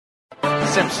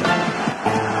Simpson.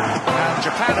 And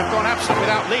Japan have gone absent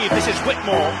without leave. This is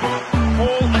Whitmore.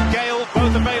 Hall and Gale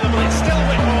both available. It's still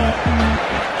Whitmore.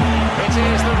 It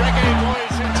is the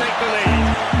Reggaeboyz who take the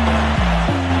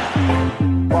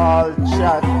lead. Ball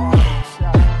chat.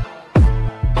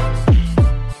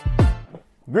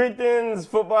 Greetings,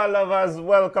 football lovers.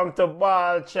 Welcome to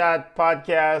Ball Chat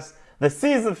Podcast, the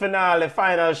season finale,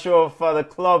 final show for the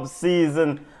club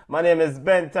season. My name is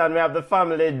Benton. We have the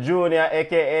family, Junior,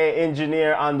 aka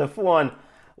Engineer, on the phone.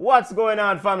 What's going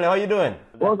on, family? How you doing?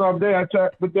 What's up there? I try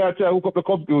to hook up the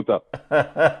computer.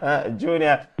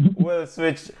 Junior will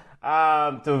switch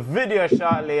to video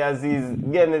shortly as he's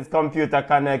getting his computer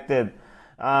connected.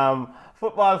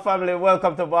 Football family,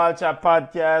 welcome to Ball Chat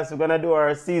Podcast. We're going to do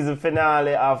our season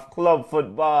finale of club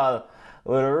football.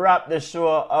 We'll wrap the show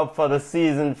up for the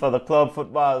season for the club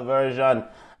football version,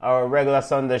 our regular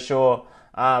Sunday show,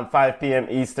 5 p.m.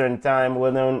 Eastern time.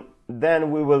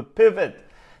 Then we will pivot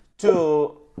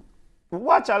to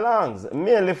watch-alongs,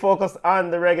 mainly focused on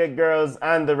the Reggaegirlz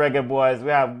and the Reggaeboyz. We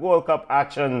have World Cup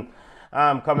action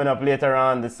coming up later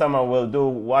on this summer. We'll do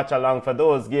watch-along for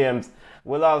those games.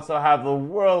 We'll also have the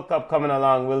World Cup coming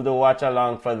along. We'll do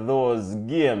watch-along for those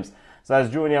games. So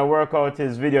as Junior work out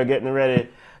his video, getting ready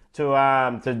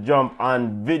to jump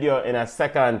on video in a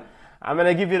second, I'm going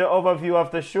to give you the overview of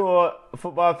the show.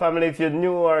 Football family, if you're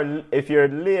new or if you're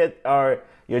late or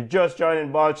you're just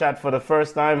joining Ball Chat for the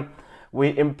first time,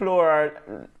 we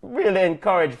really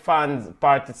encourage fans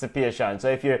participation.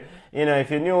 So if you're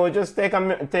new, just take a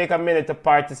minute to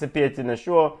participate in the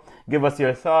show. Give us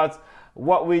your thoughts.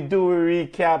 What we do, we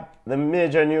recap the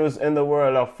major news in the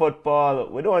world of football.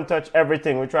 We don't touch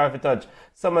everything. We try to touch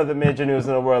some of the major news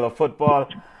in the world of football.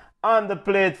 On the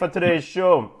plate for today's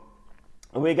show,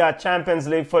 we got Champions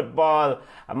League football.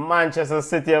 Manchester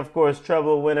City, of course,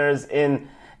 treble winners in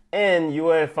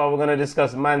UEFA. We're going to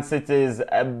discuss Man City's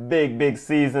big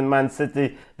season. Man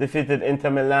City defeated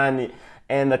Inter Milan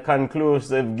in the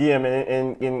conclusive game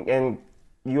in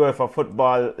UEFA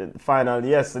football final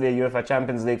yesterday, UEFA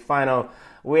Champions League final.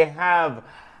 We have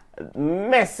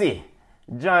Messi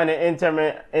joining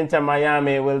Inter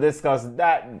Miami. We'll discuss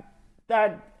that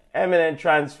eminent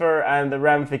transfer and the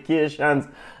ramifications,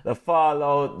 the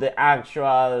fallout, the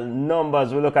actual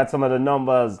numbers. We'll look at some of the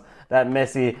numbers that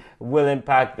Messi will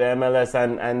impact the MLS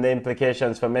and the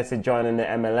implications for Messi joining the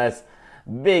MLS.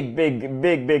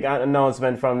 Big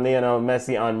announcement from Lionel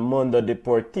Messi on Mundo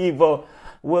Deportivo.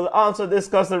 We'll also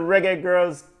discuss the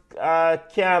Reggaegirlz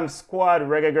camp squad,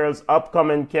 Reggaegirlz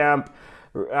upcoming camp.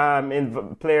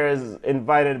 Players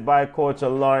invited by coach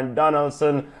Lauren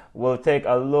Donaldson. We'll take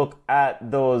a look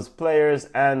at those players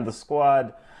and the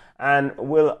squad. And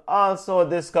we'll also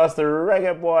discuss the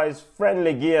Reggaeboyz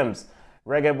friendly games.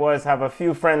 Reggaeboyz have a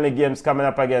few friendly games coming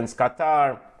up against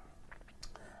Qatar.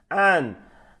 And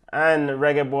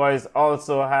Reggaeboyz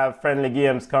also have friendly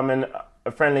games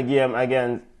a friendly game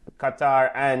against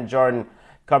Qatar and Jordan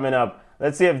coming up.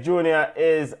 Let's see if Junior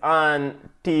is on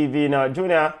TV now.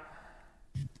 Junior?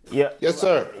 Yeah. Yes,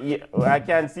 sir. Yeah, I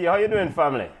can see. How you doing,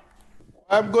 family?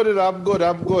 I'm good.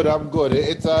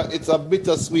 It's a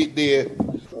bittersweet day.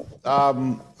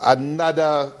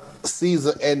 Another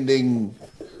season-ending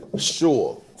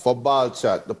show for Ball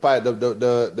Chat, the pilot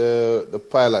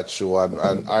show and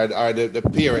the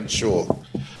parent show.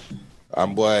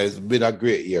 And boy, it's been a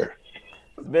great year.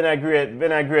 It's been a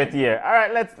great year. All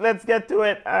right, let's get to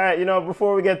it. All right,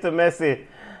 before we get to Messi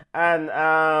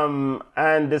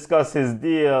and discuss his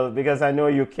deal, because I know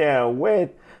you can't wait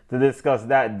to discuss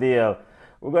that deal.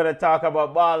 We're gonna talk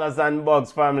about ballers and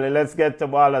bugs, family. Let's get to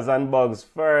ballers and bugs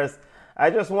first. I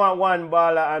just want one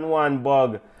baller and one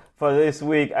bug for this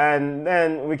week, and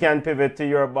then we can pivot to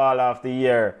your baller of the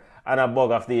year and a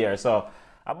bug of the year. So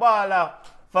a baller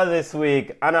for this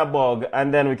week and a bug,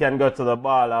 and then we can go to the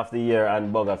baller of the year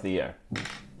and bug of the year.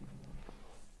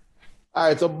 All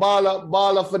right, so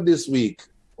baller for this week.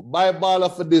 My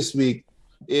baller for this week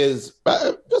is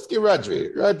just give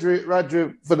Rodri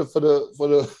for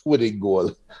the winning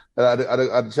goal at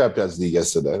the Champions League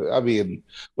yesterday. I mean,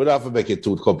 we don't have to make it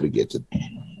too complicated.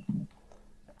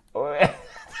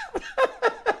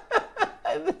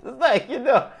 It's like,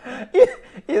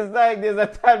 it's like there's a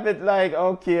tad bit like,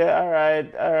 okay, all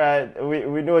right.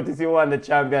 We notice you won the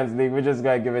Champions League. We're just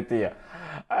gonna give it to you.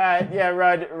 All right, yeah,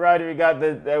 Rod, we got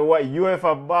the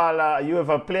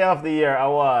UEFA Player of the Year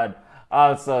award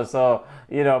also. So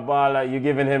baller, you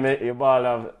giving him your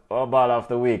baller of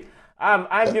the week. I'm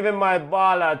giving my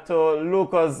baller to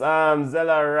Lucas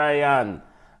Zelarayan,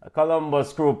 a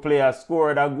Columbus Crew player,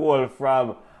 scored a goal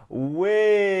from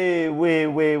way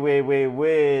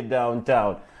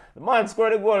downtown. The man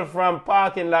scored a goal from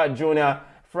parking lot, Junior,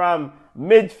 from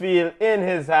midfield in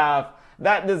his half.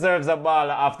 That deserves a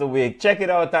baller of the week. Check it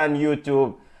out on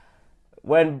YouTube.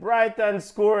 When Brighton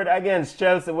scored against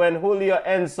Chelsea, when Julio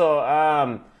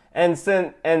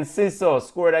Enciso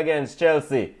scored against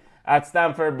Chelsea at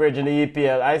Stamford Bridge in the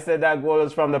EPL, I said that goal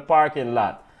was from the parking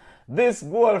lot. This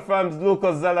goal from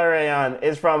Lucas Zelarayan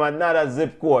is from another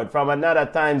zip code, from another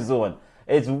time zone.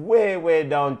 It's way, way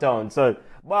downtown. So,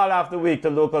 ball of the week to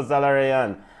Lucas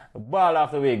Zelarayan. Ball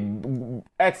of the week.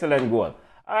 Excellent goal.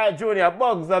 All right, Junior,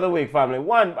 bugs of the week, family.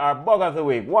 Bug of the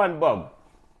week. One bug.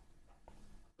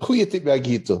 Who you think I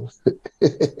get to?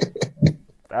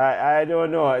 I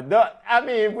don't know. I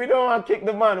mean, we don't want to kick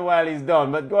the man while he's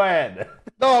done, but go ahead.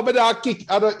 No, but I'll kick.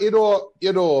 I don't, you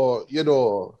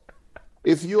know.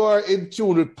 If you are in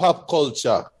tune with pop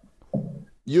culture,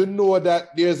 you know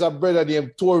that there's a brother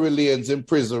named Tory Lanez in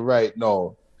prison right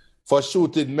now for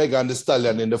shooting Megan Thee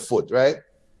Stallion in the foot, right?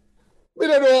 We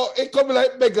don't know, it come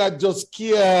like Megan just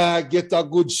can't get a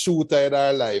good shooter in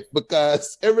her life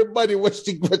because everybody what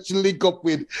she link up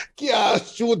with can't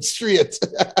shoot straight.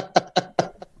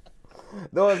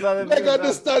 Those are the Megan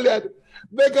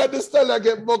Thee Stallion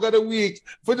get bug of the week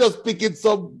for just picking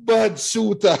some bad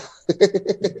shooter.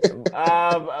 Those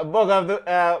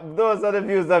are the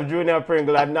views of Junior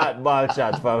Pringle and not ball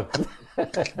chat, fam.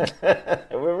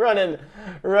 We're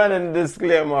running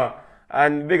disclaimer.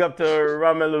 And big up to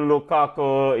Romelu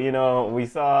Lukaku. You know, we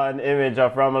saw an image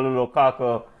of Romelu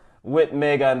Lukaku with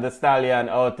Megan Thee Stallion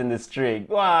out in the street.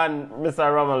 Go on,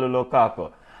 Mr. Romelu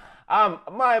Lukaku.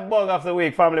 My bug of the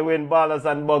week, family, win ballers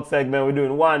and bug segment. We're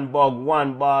doing one bug,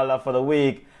 one baller for the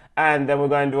week, and then we're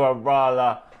going to do a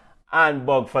baller and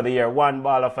bug for the year. One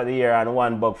baller for the year and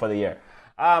one bug for the year.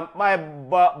 My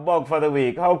bug for the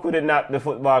week. How could it not be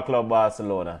Football Club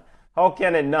Barcelona? How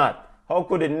can it not? How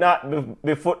could it not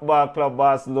be Football Club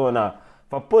Barcelona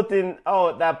for putting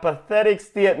out that pathetic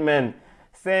statement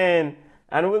saying,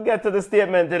 and we'll get to the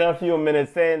statement in a few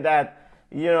minutes, saying that,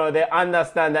 you know, they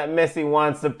understand that Messi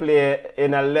wants to play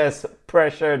in a less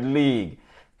pressured league.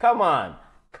 Come on,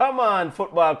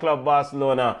 Football Club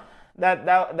Barcelona. That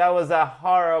was a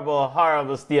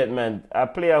horrible statement. A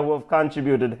player who have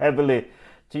contributed heavily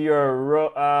to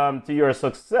your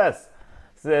success.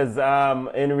 Says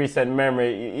in recent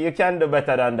memory, you can do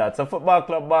better than that. So Football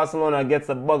Club Barcelona gets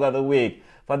the bug of the week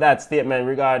for that statement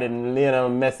regarding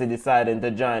Lionel Messi deciding to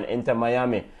join Inter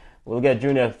Miami. We'll get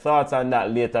Junior's thoughts on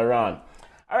that later on.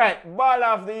 All right, ball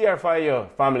of the year for you,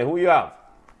 family. Who you have?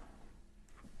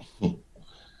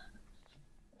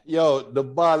 Yo, the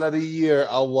ball of the year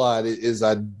award is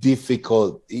a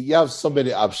difficult. You have so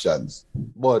many options,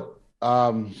 but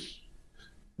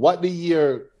what the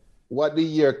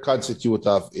year constitutes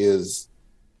of is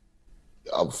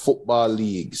football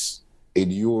leagues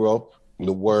in Europe, in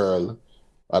the world,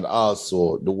 and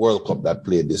also the World Cup that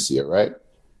played this year, right?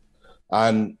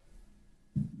 And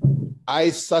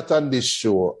I sat on this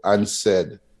show and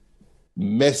said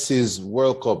Messi's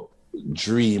World Cup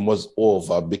dream was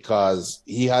over because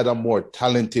he had a more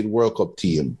talented World Cup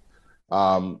team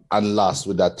and lost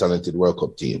with that talented World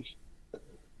Cup team.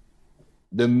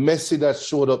 The Messi that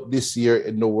showed up this year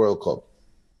in the World Cup,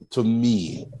 to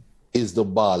me, is the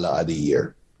baller of the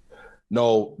year.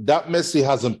 Now, that Messi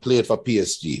hasn't played for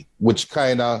PSG, which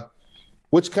kind of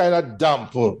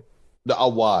dampened the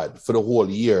award for the whole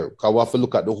year. Because we have to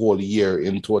look at the whole year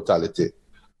in totality.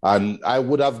 And I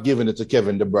would have given it to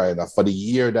Kevin De Bruyne for the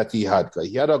year that he had. Because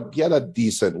he had a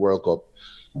decent World Cup.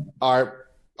 Our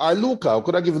Luka,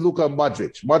 could I give Luka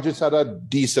Modric? Modric had a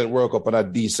decent World Cup and a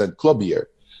decent club year.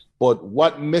 But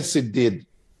what Messi did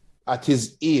at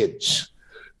his age,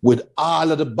 with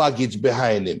all of the baggage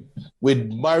behind him, with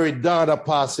Maradona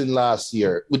passing last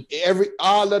year, with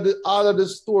all of the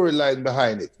storyline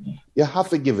behind it, you have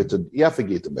to give it to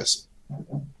Messi.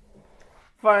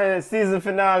 Final season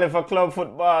finale for club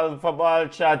football, for Ball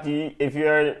Chat. If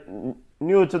you're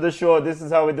new to the show, this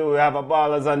is how we do. We have a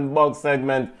ballers and bugs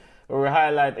segment where we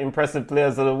highlight impressive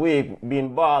players of the week,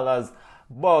 being ballers.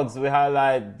 Bugs, we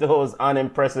highlight those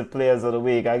unimpressive players of the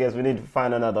week. I guess we need to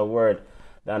find another word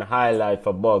than highlight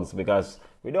for bugs because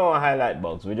we don't want to highlight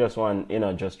bugs. We just want,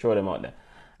 just throw them out there.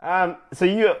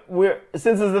 Since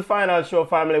it's the final show,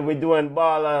 family, we're doing a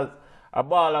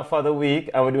baller for the week,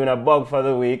 and we're doing a bug for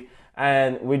the week,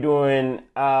 and we're doing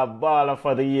a baller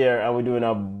for the year, and we're doing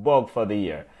a bug for the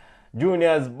year.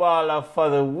 Junior's baller for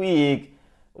the week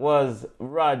was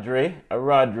Rodri.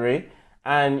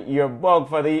 And your bug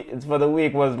for the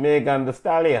week was Megan Thee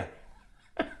Stallion.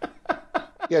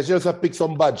 Yeah, she just picked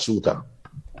some bad shooter.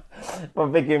 For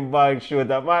picking bad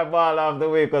shooter. My ball of the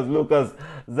week was Lucas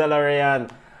Zelarayan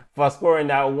for scoring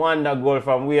that wonder goal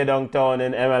from way downtown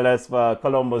in MLS for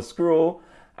Columbus Crew.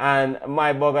 And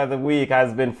my bug of the week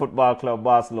has been Football Club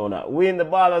Barcelona. We in the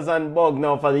ballers and bug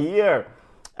now for the year.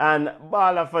 And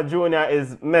baller for Junior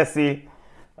is Messi.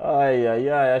 Oh,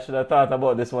 yeah, I should have thought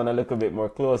about this one a little bit more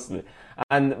closely.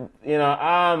 And, you know,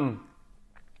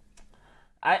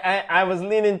 I was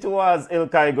leaning towards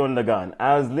Ilkay Gundogan.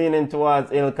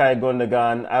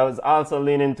 I was also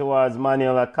leaning towards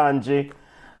Manuel Akanji.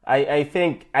 I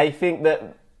think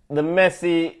that the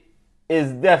Messi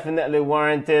is definitely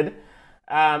warranted.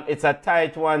 It's a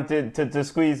tight one to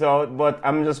squeeze out, but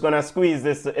I'm just going to squeeze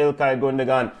this to Ilkay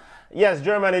Gundogan. Yes,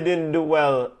 Germany didn't do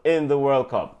well in the World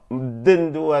Cup.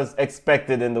 Didn't do as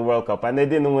expected in the World Cup, and they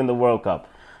didn't win the World Cup.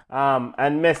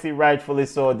 And Messi, rightfully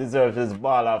so, deserves his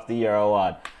Ball of the Year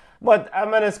award. But I'm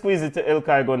going to squeeze it to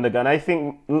Ilkay Gundogan. I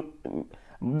think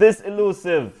this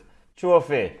elusive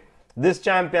trophy, this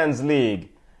Champions League,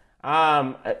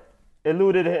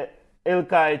 eluded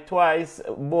Ilkay twice,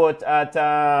 both at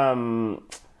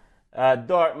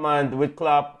Dortmund with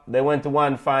Klopp. They went to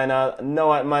one final.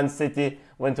 Now at Man City,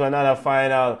 went to another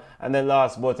final, and they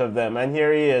lost both of them. And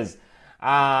here he is,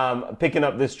 picking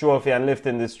up this trophy and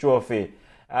lifting this trophy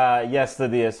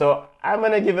yesterday. So I'm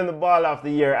going to give him the Ball of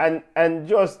the Year. And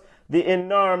just the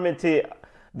enormity,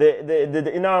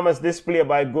 the enormous display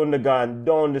by Gundogan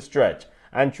down the stretch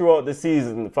and throughout the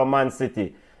season for Man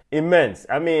City. Immense.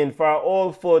 I mean, for an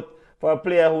old foot, for a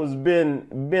player who's been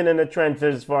in the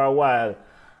trenches for a while,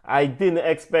 I didn't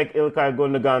expect Ilkay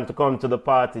Gundogan to come to the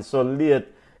party so late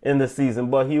in the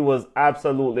season, but he was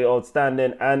absolutely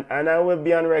outstanding. And I will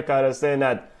be on record as saying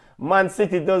that Man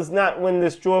City does not win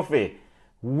this trophy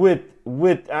without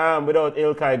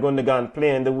Ilkay Gundogan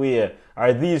playing the way,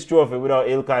 or these trophy without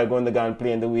Ilkay Gundogan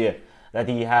playing the way that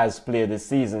he has played this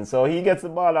season. So he gets the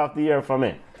Ball of the Year for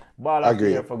me. Ball of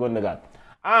the Year for Gundogan.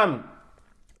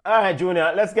 All right,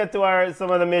 Junior, let's get to some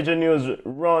of the major news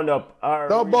roundup.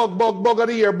 Bug of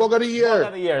the year. Bug of the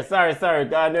year. Sorry.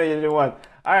 I know you didn't want.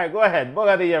 All right, go ahead. Bug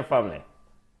of the Year, family.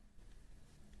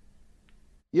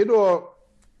 You know,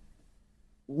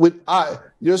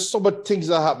 there's so many things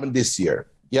that happened this year.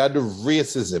 You had the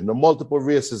racism, the multiple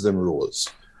racism rules.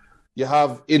 You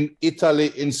have in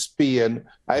Italy, in Spain.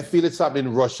 I feel it's happening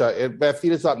in Russia. I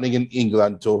feel it's happening in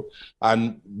England too.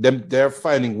 And they're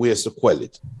finding ways to quell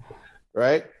it.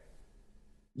 Right?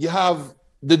 You have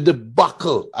the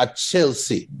debacle at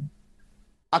Chelsea.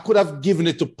 I could have given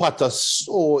it to Potter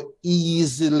so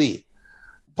easily.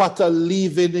 Potter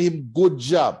leaving him good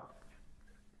job.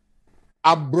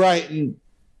 And Brighton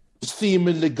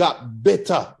seemingly got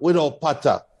better without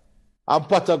Potter. And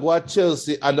Potter go at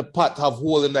Chelsea and the pot have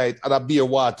whole night and a beer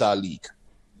water leak.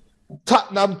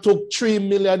 Tottenham took 3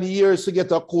 million years to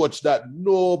get a coach that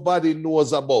nobody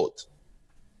knows about.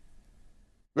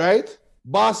 Right?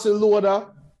 Barcelona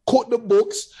cut the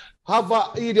books, have an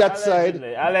idiot side.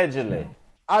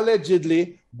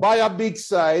 Allegedly, buy a big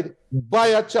side, buy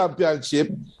a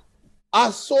championship.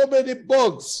 Are so many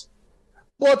bugs.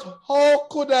 But how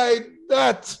could I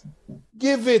not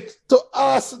give it to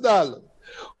Arsenal?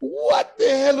 What the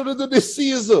hell did they do this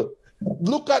season?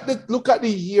 Look at the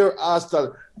year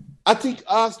Arsenal. I think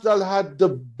Arsenal had the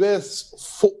best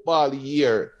football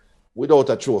year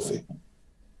without a trophy.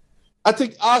 I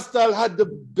think Arsenal had the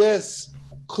best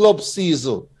club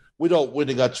season without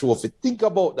winning a trophy. Think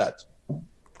about that.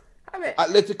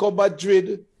 Atletico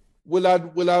Madrid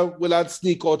will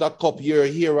sneak out a cup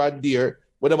here and there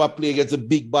when they play against the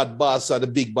big bad Barca and the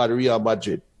big bad Real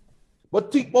Madrid.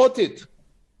 But think about it.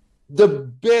 The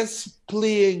best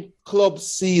playing club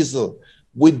season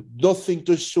with nothing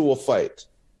to show for it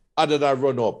other than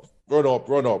run up.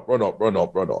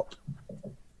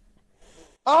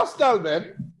 Arsenal,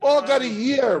 man. All got a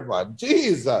year, man.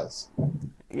 Jesus.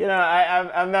 You know,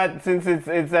 I'm not, since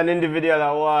it's an individual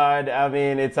award, I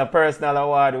mean, it's a personal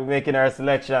award. We're making our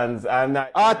selections. I'm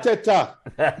not. Arteta.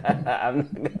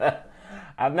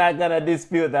 I'm not going to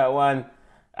dispute that one.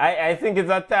 I think it's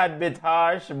a tad bit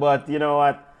harsh, but you know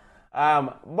what?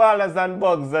 Ballers and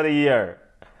bugs of the year.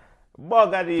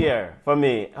 Bug of the year for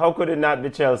me. How could it not be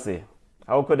Chelsea?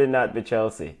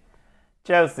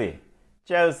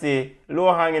 Chelsea,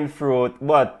 low-hanging fruit,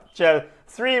 but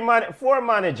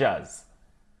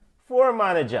four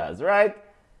managers, right?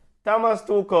 Thomas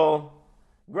Tuchel,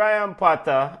 Graham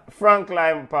Potter, Frank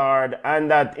Lampard,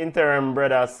 and that interim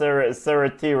brother, Sir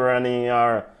Tierney,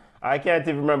 or I can't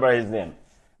even remember his name.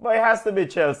 But it has to be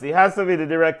Chelsea. It has to be the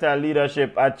director of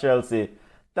leadership at Chelsea,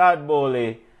 Todd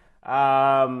Bowley,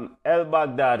 El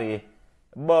Baghdadi,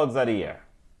 bugs of the year.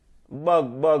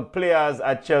 Bug players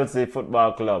at Chelsea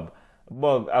Football Club.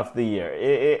 Bug of the year.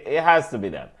 It has to be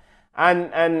them.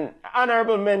 And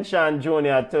honorable mention,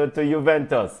 Junior, to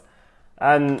Juventus.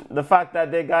 And the fact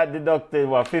that they got deducted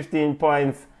 15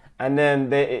 points, and then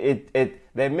they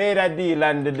made a deal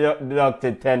and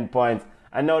deducted 10 points,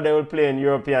 and now they will play in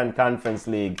European Conference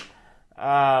League.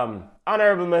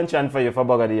 Honorable mention for you for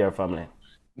Bug of the Year, family.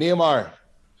 Neymar,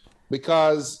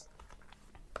 because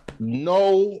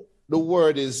now the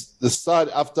word is the side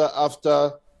after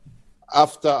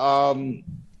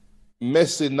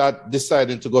Messi not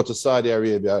deciding to go to Saudi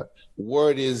Arabia,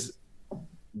 word is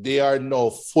they are now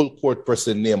full court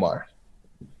person Neymar.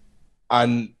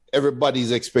 And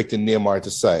everybody's expecting Neymar to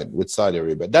sign with Saudi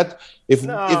Arabia. If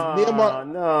Neymar...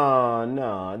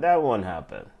 No, that won't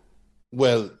happen.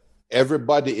 Well,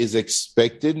 everybody is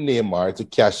expecting Neymar to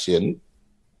cash in.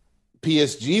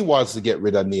 PSG wants to get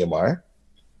rid of Neymar.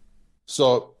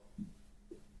 So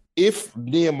if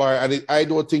Neymar, and I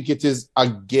don't think it is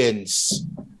against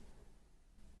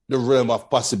the realm of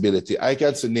possibility, I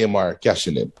can see Neymar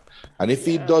cashing in. And if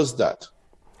he does that,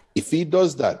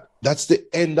 that's the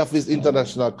end of his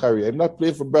international career. I'm not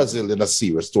playing for Brazil in a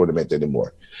serious tournament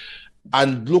anymore.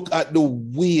 And look at the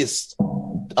waste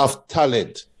of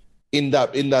talent in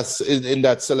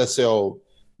that Celestial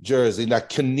jersey, in that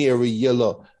canary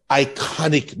yellow,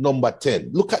 iconic number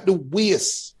 10. Look at the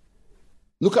waste.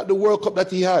 Look at the World Cup that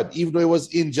he had, even though he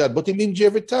was injured, but he's injured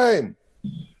every time.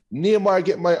 Neymar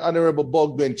get my honorable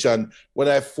bug mention when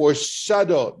I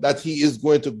foreshadow that he is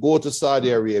going to go to Saudi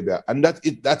Arabia, and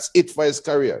that's it for his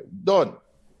career. Done.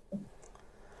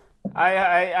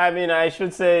 I mean, I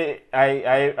should say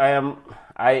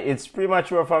it's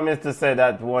premature for me to say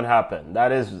that won't happen.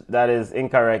 That is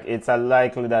incorrect. It's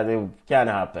likely that it can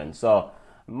happen. So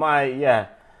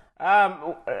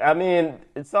I mean,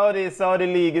 Saudi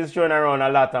League is throwing around a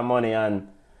lot of money, and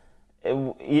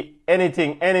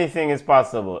anything is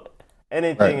possible.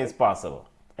 Anything is possible.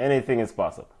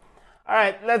 All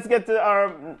right, let's get to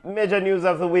our major news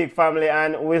of the week, family,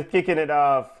 and we're kicking it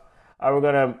off. We're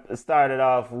gonna start it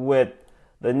off with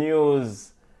the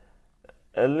news.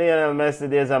 Lionel Messi,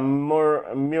 there's a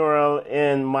mural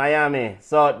in Miami,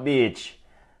 South Beach,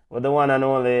 with the one and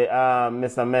only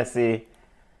Mr. Messi.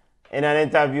 In an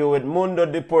interview with Mundo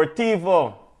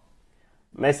Deportivo,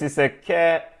 Messi said,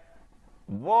 "Que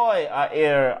voy a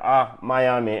ir a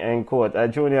Miami," end quote.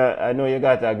 Junior, I know you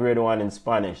got a grade 1 in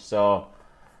Spanish, so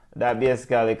that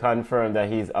basically confirmed that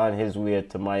he's on his way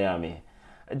to Miami.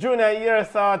 Junior, your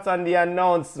thoughts on the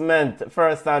announcement,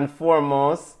 first and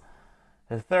foremost,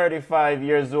 35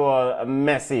 years old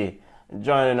Messi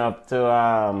joining up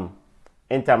to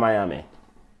Inter Miami?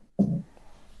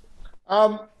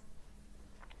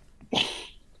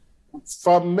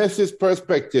 From Messi's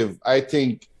perspective, I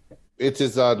think it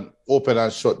is an open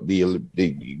and shut deal.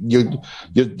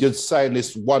 You'd sign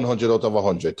this 100 out of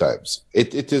 100 times.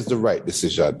 It is the right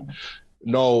decision.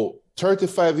 Now,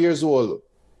 35 years old,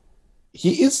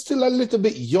 he is still a little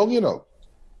bit young, you know.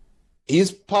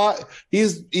 He's over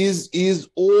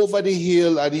the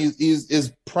hill, and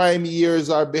his prime years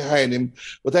are behind him.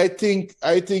 But I think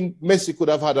Messi could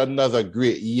have had another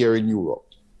great year in Europe,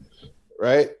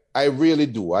 right? I really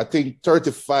do. I think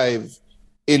 35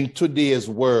 in today's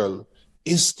world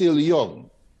is still young.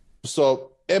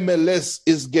 So MLS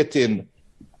is getting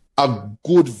a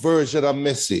good version of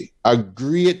Messi, a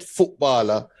great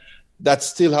footballer that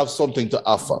still have something to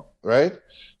offer, right?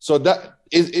 So that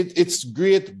it's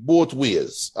great both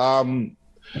ways.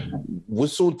 We'll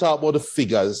soon talk about the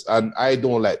figures, and I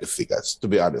don't like the figures, to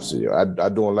be honest with you. I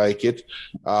don't like it.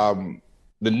 The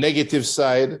negative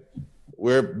side,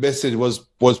 where Messi was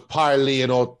parlaying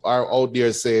out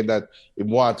there saying that he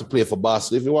wanted to play for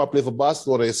Barcelona. If you want to play for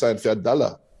Barcelona, you sign for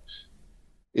 $1.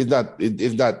 It's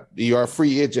not. You're a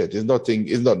free agent. It's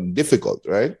not difficult,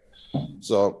 right?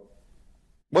 So,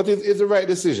 but it's the right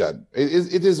decision.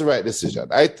 It is the right decision.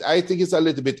 I think it's a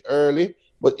little bit early,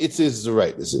 but it is the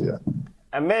right decision.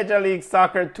 A Major League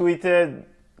Soccer tweeted,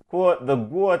 quote, the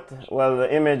goat, well,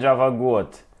 the image of a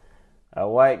goat, a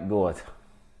white goat.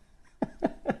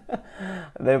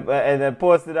 They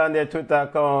posted on their Twitter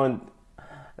account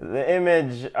the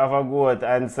image of a goat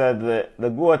and said the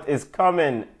goat is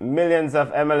coming. Millions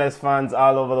of MLS fans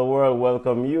all over the world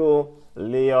welcome you,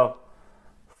 Leo.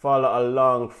 Follow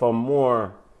along for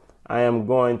more. I am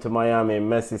going to Miami,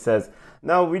 Messi says.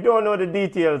 Now, we don't know the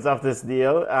details of this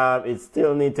deal. It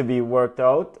still needs to be worked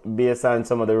out based on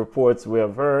some of the reports we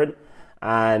have heard.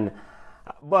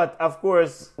 But, of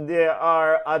course, there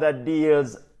are other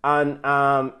deals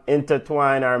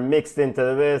intertwined or mixed into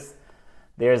this.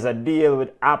 There's a deal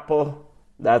with Apple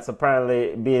that's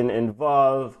apparently being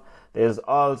involved. There's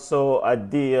also a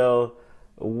deal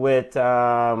with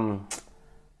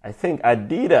I think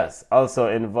Adidas also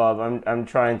involved. I'm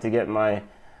trying to get my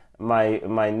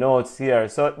my notes here.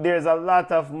 So there's a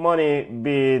lot of money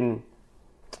being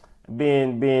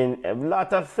a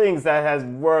lot of things that has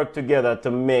worked together to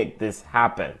make this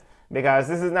happen, because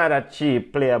this is not a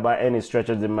cheap player by any stretch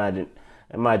of the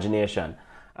imagination.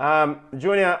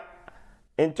 Junior,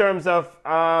 in terms of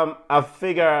a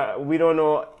figure, we don't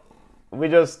know, we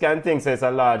just can't think so it's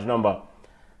a large number.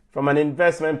 From an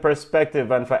investment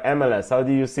perspective and for MLS, how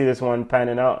do you see this one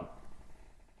panning out?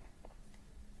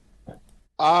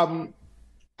 I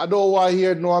don't want to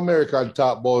hear no American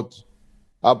talk about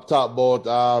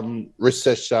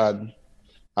recession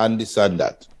and this and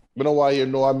that. I don't want to hear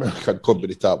no American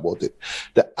company talk about it.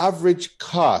 The average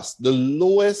cost, the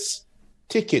lowest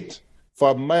ticket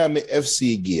for a Miami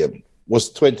FC game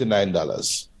was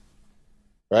 $29.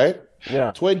 Right?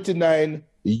 Yeah. $29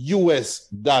 US.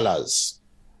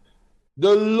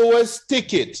 The lowest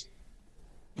ticket,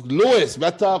 lowest, I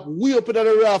talk way up in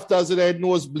the rafters and I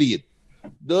nosebleed.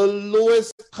 The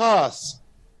lowest cost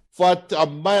for a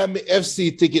Miami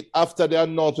FC ticket after the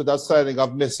announcement of signing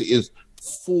of Messi is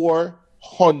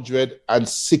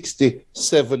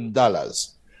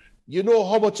 $467. You know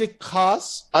how much it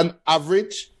costs on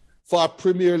average for a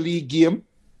Premier League game?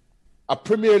 A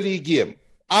Premier League game,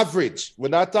 average,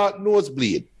 when I talk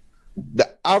nosebleed, the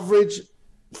average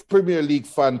Premier League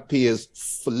fan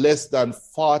pays for less than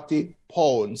 £40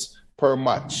 per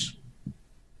match.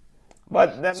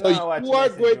 But they're not watching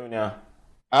Messi, Junior.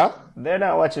 Huh? They're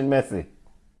not watching Messi.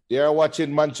 They're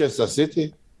watching Manchester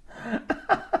City.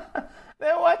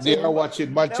 They're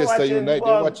watching Manchester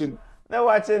United. They're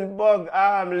watching Bug,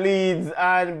 Leeds,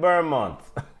 and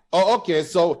Bournemouth. Oh, okay.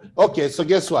 So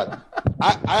guess what?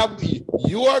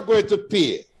 You are going to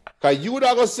pay. Cause you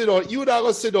not gonna sit down. You not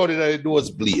gonna sit down in the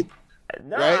nosebleed.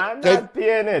 No, right? I'm not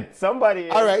paying it. Somebody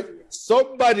is. All right.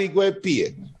 Somebody going to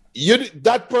pay.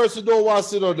 That person don't want to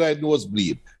sit on the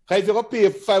nosebleed. If you're going to pay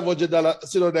 $500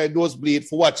 sit on the nosebleed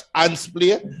for watch Ants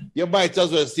play, you might as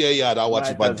well stay here and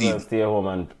watch my team. Stay home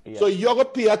and, yeah. So you're going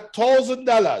to pay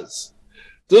 $1,000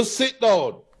 to sit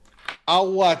down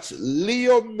and watch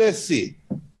Leo Messi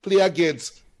play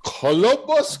against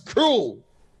Columbus Crew.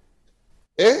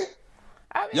 Eh?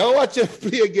 You're watching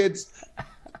play against...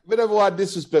 We never want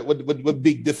disrespect with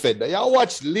big defender. Y'all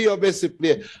watch Leo Messi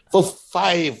play for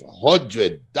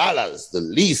 $500, the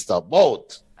least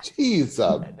amount.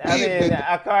 Jesus.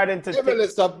 According to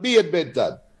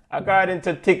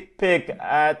TickPick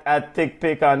at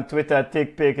TickPick on Twitter,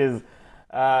 TickPick is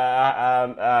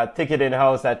ticketing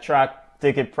house that track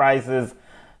ticket prices.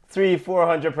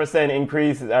 400%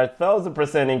 increases or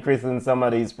 1,000% increases in some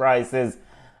of these prices.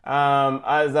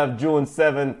 As of June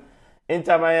 7th.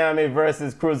 Inter Miami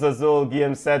versus Cruz Azul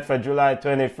game set for July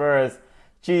 21st.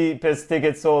 Cheapest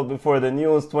tickets sold before the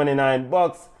news,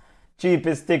 $29.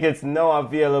 Cheapest tickets now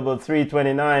available,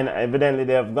 $329. Evidently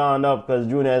they have gone up because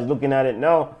Junior is looking at it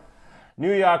now.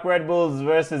 New York Red Bulls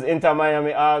versus Inter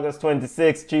Miami August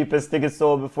 26th. Cheapest tickets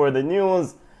sold before the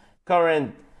news.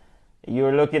 Current,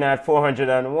 you're looking at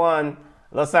 $401.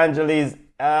 Los Angeles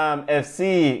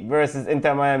FC versus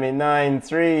Inter Miami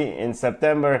 9-3 in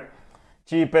September.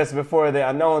 Cheapest before the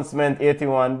announcement,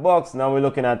 $81. Now we're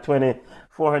looking at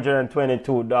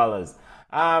 $422.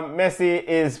 Messi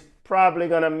is probably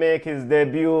going to make his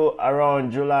debut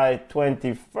around July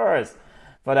 21st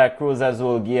for that Cruz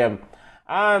Azul game.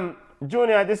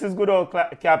 Junior, this is good old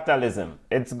capitalism.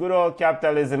 It's good old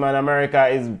capitalism, and America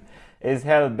is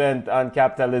hell-bent on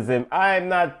capitalism. I'm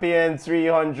not paying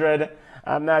 $300.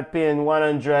 I'm not paying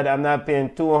 $100. I'm not paying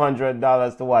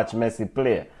 $200 to watch Messi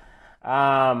play.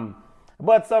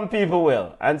 But some people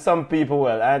will, and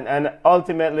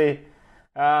ultimately,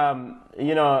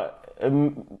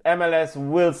 MLS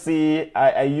will see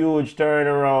a huge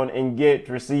turnaround in gate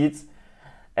receipts,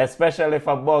 especially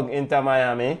for Bug Inter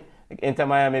Miami. Inter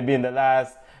Miami being the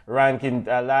last ranking,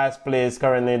 last place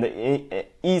currently in the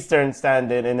Eastern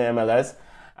standing in the MLS,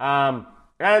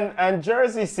 and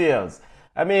jersey sales.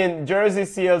 I mean, jersey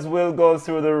sales will go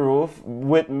through the roof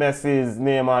with Messi's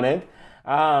name on it.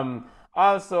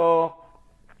 Also,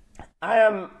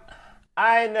 I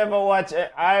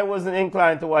wasn't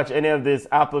inclined to watch any of this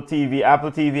Apple TV. Apple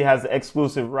TV has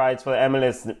exclusive rights for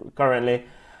MLS currently,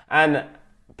 and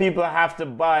people have to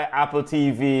buy Apple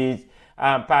TV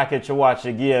package to watch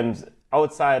the games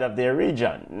outside of their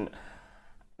region.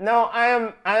 Now,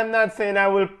 I am not saying I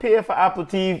will pay for Apple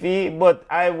TV, but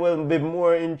I will be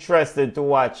more interested to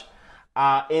watch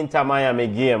Inter Miami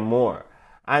game more.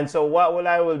 And so what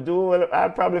I will do? Well, I'll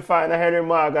probably find a Henry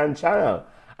Morgan channel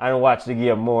and watch the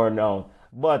game more now.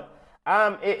 But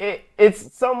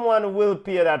it's someone will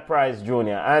pay that price,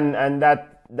 Junior, and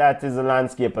that is the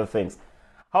landscape of things.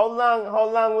 How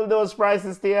long will those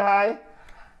prices stay high?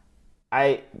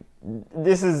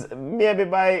 this is maybe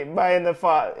by in the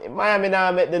fall. Miami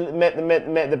now make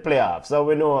the playoffs, so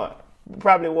we know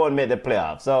probably won't make the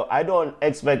playoffs. So I don't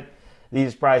expect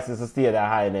these prices to stay that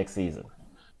high next season.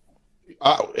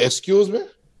 Excuse me?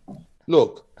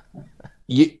 Look,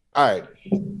 all right.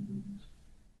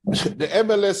 The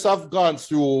MLS have gone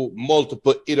through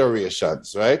multiple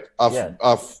iterations, right?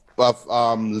 Of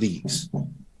leagues.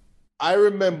 I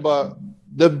remember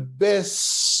the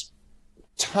best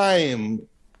time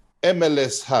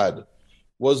MLS had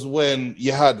was when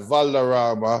you had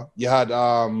Valderrama, you had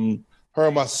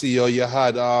Hermosillo, you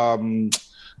had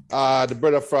the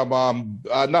brother from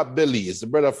not Belize, the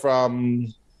brother from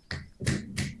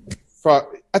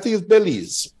I think it's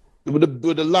Belize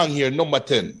with the long hair, number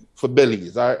 10 for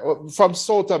Belize, all right? From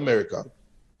South America.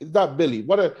 It's not Belize.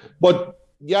 But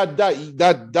yeah,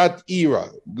 that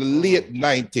era, the late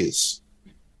 90s,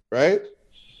 right?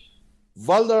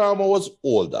 Valderrama was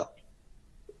older.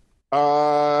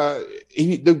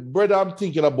 The brother I'm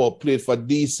thinking about played for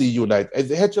DC United. Is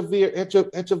it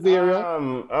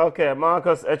Echeverria? Okay,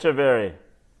 Marcus Echeverri.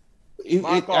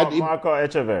 Marco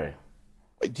Echeverri.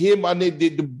 Him and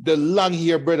the long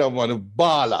hair brother one, a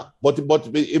baller. But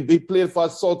he played for a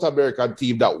South American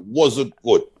team that wasn't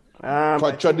good. I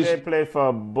think they played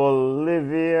for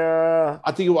Bolivia.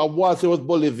 I think it was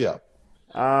Bolivia.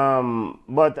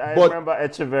 But I remember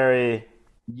Echeverri.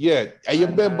 Yeah, and you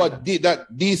remember that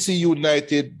DC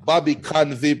United, Bobby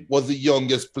Convip was the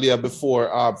youngest player before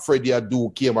Freddie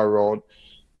Adu came around.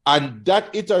 And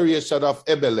that iteration of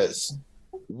MLS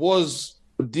was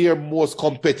their most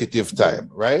competitive time,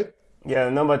 right? Yeah,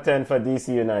 number 10 for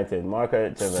DC United, Marco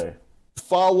Echeverri.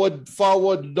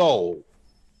 Forward now.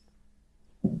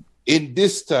 In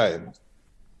this time,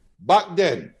 back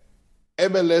then,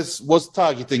 MLS was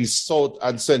targeting South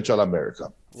and Central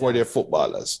America for their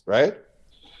footballers, right?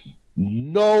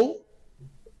 Now,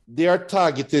 they are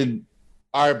targeting,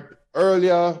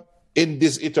 earlier in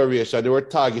this iteration, they were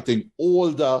targeting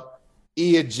older,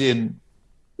 aging,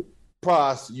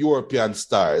 past European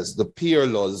stars, the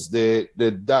Pirlos, the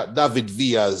David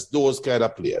Villas, those kind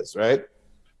of players, right?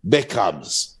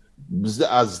 Beckhams,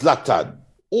 Zlatan,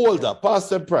 older,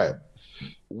 past and prime.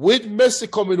 With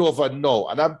Messi coming over now,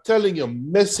 and I'm telling you,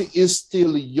 Messi is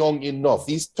still young enough.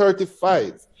 He's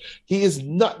 35. He is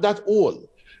not that old.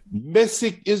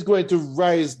 Messi is going to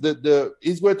raise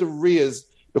he's going to raise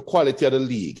the quality of the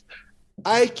league.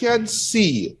 I can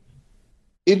see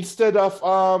instead of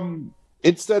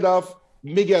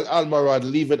Miguel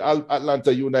Almiron leaving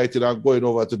Atlanta United and going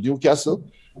over to Newcastle,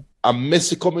 and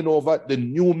Messi coming over, the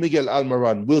new Miguel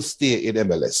Almiron will stay in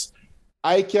MLS.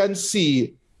 I can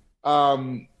see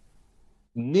Neymar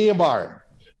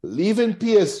leaving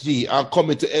PSG and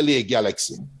coming to LA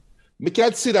Galaxy. We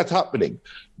can't see that happening.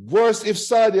 Worse if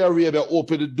Saudi Arabia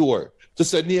opened the door to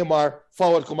say Neymar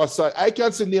forward come aside. I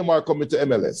can't see Neymar coming to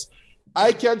MLS.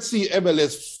 I can see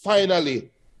MLS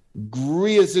finally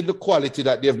raising the quality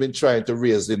that they've been trying to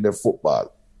raise in their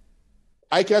football.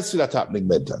 I can see that happening,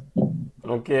 Mentor.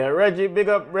 Okay, Reggie, big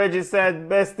up. Reggie said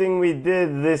best thing we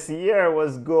did this year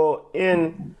was go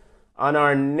in on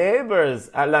our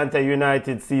neighbors Atlanta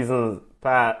United season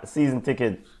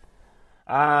ticket.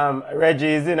 Reggie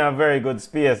is in a very good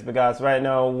space because right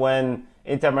now when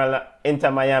Inter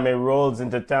Miami rolls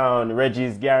into town, Reggie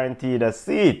is guaranteed a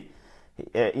seat.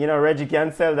 You know, Reggie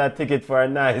can sell that ticket for a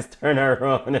nice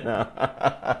turnaround. You know?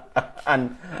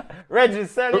 And Reggie,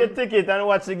 sell your ticket and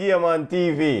watch the game on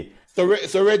TV. So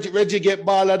Reggie get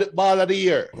ball of the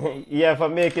year. Yeah, for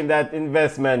making that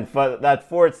investment for that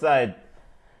fourth side,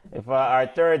 for our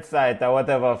third side or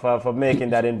whatever, for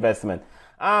making that investment.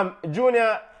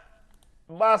 Junior,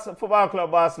 Football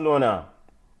Club Barcelona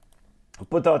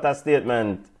put out a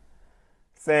statement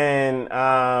saying,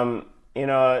 you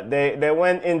know, they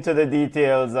went into the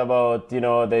details about, you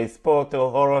know, they spoke to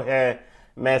Jorge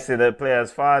Messi, the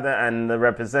player's father, and the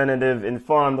representative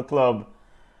informed the club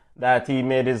that he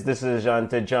made his decision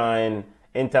to join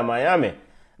Inter Miami.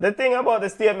 The thing about the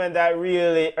statement that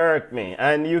really irked me,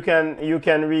 and you can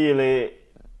really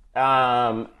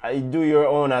do your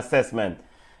own assessment.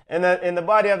 In the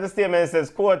body of the statement, it says,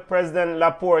 quote, President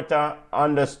Laporta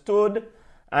understood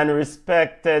and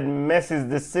respected Messi's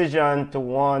decision to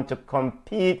want to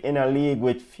compete in a league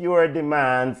with fewer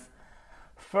demands,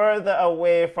 further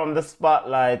away from the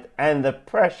spotlight and the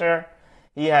pressure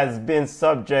he has been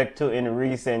subject to in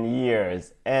recent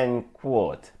years, end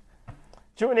quote.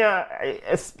 Junior,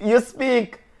 you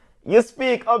speak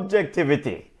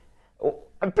objectivity.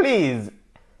 Please,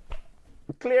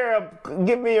 clear up,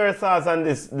 give me your thoughts on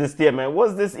this statement.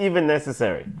 Was this even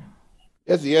necessary?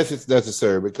 Yes, it's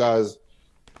necessary because,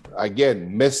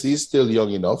 again, Messi is still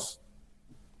young enough.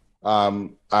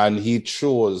 and he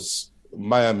chose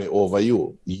Miami over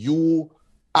you. You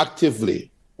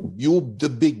actively, you the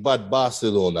big bad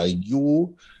Barcelona,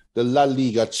 you the La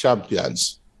Liga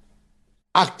champions,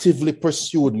 actively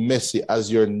pursued Messi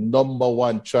as your number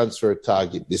one transfer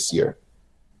target this year,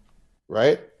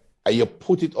 right? And you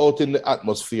put it out in the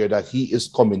atmosphere that he is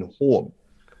coming home.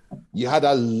 You had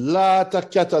a lot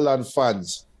of Catalan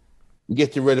fans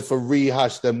getting ready for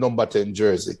rehash them number 10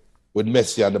 jersey with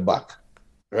Messi on the back,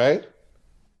 right?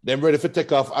 Them ready for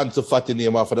take off Ansu Fati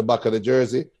name off of the back of the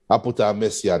jersey and put on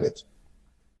Messi on it.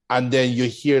 And then you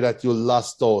hear that you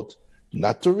lost out,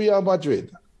 not to Real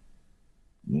Madrid,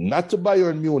 not to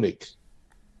Bayern Munich,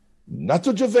 not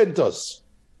to Juventus,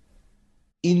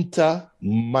 Inter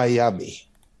Miami,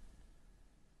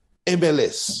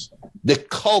 MLS, the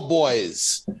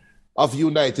Cowboys of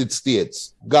United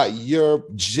States got your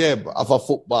gem of a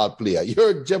football player,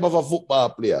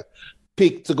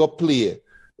 picked to go play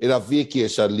in a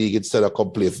vacation league instead of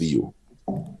come play for you,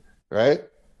 right?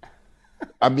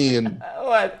 I mean,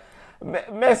 what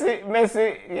Messi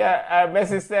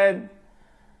said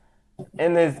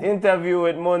in his interview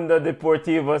with Mundo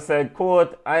Deportivo, said,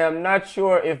 quote, "I am not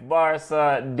sure if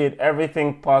Barca did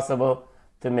everything possible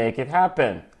to make it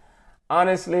happen.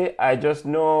 Honestly, I just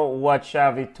know what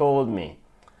Xavi told me.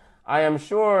 I am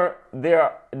sure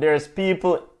there's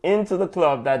people into the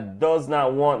club that does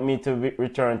not want me to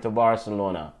return to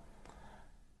Barcelona."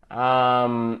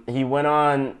 He went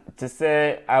on to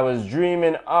say, "I was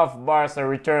dreaming of Barca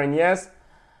return, yes,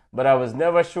 but I was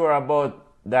never sure about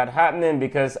that happening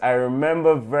because I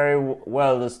remember very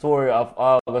well the story of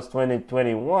August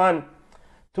 2021,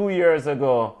 2 years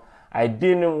ago. I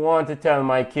didn't want to tell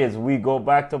my kids we go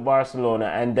back to Barcelona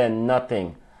and then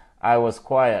nothing. I was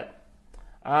quiet."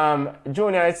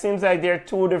 Junior, it seems like there are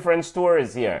two different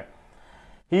stories here.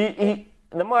 Messi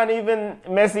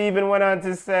even went on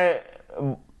to say,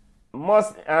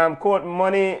 quote,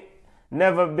 "Money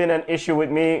never been an issue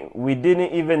with me. We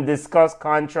didn't even discuss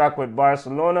contract with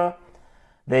Barcelona.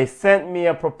 They sent me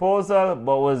a proposal,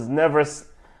 but was never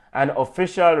an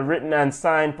official written and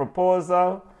signed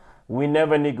proposal. We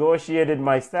never negotiated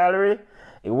my salary.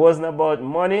 It wasn't about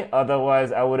money.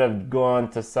 Otherwise, I would have gone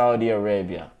to Saudi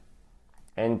Arabia."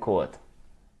 End quote.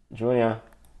 Junior,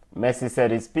 Messi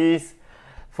said his piece.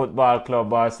 Football Club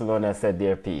Barcelona said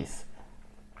their piece.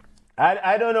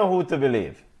 I don't know who to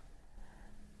believe.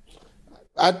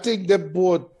 I think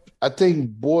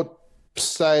both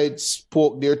sides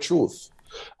spoke their truth.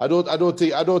 I don't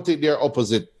think they're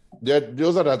opposite.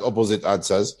 Those are not opposite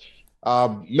answers.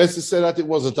 Messi said that it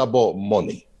wasn't about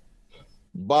money.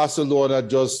 Barcelona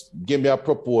just gave me a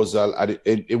proposal and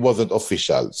it wasn't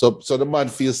official. So the man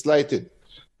feels slighted.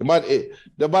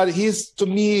 The man,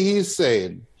 he's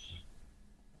saying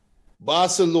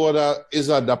Barcelona is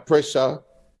under pressure.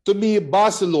 To me,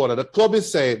 Barcelona, the club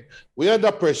is saying, we're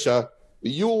under pressure.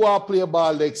 You are play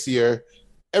ball next year.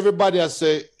 Everybody has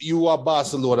said you are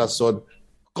Barcelona, son.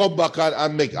 Come back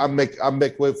and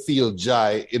make we feel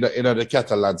joy in the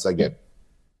Catalans again.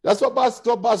 That's what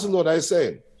Barcelona is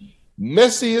saying.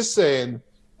 Messi is saying,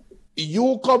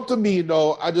 you come to me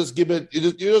now and just give it,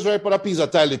 you just write on a piece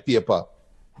of toilet paper.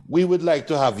 We would like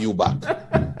to have you back.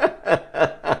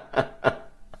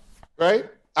 Right?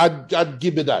 I'd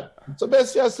give me that. So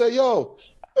Messi I say, yo,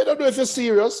 I don't know if you're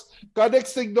serious. Because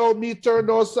next thing now, me turn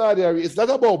on Saudi Arabia. It's not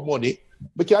about money.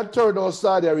 We can turn on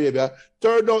Saudi Arabia,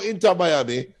 turn on Inter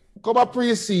Miami, come a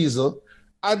pre-season,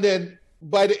 and then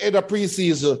by the end of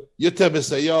pre-season, you tell me,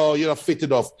 say, yo, you're not fit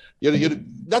enough.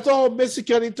 That's how Messi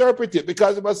can interpret it,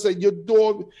 because he must say, you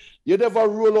never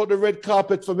roll out the red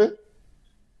carpet for me.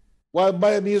 While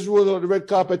Miami is rolling out the red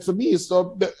carpet for me.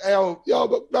 So, I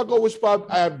go which part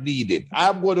I am needed.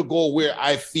 I'm going to go where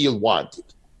I feel wanted.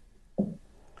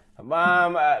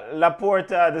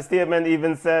 Laporta, the statement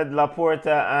even said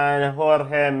Laporta and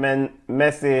Jorge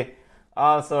Messi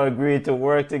also agreed to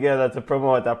work together to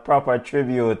promote a proper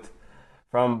tribute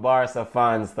from Barca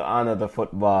fans to honor the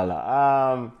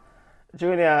footballer.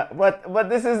 Junior, but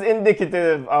this is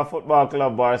indicative of Football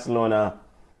Club Barcelona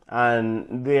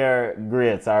and their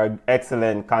greats are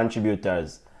excellent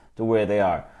contributors to where they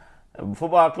are.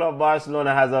 Football Club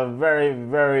Barcelona has a very,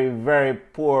 very, very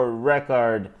poor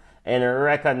record in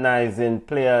recognizing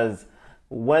players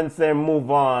once they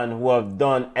move on who have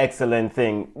done excellent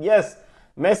things. Yes,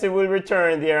 Messi will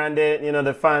return there and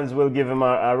the fans will give him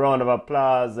a round of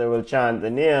applause. They will chant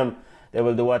the name. They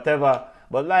will do whatever.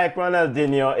 But like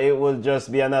Ronaldinho, it will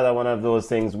just be another one of those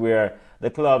things where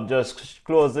the club just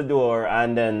close the door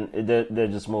and then they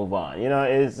just move on.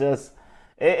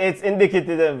 It's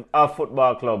indicative of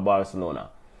Football Club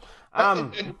Barcelona.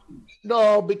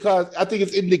 No, because I think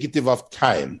it's indicative of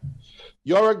time.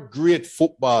 you're a great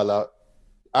footballer,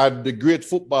 and the great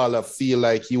footballer feel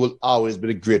like he will always be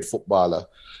the great footballer.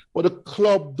 But the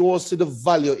club don't see the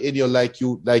value in you like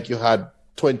you had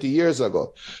 20 years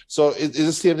ago. So it's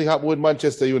the same thing happened with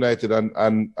Manchester United and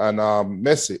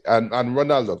Messi and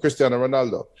Ronaldo, Cristiano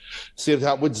Ronaldo. Same thing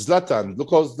happened with Zlatan.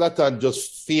 Look how Zlatan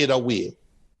just fade away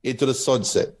into the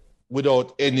sunset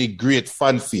without any great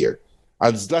fanfare.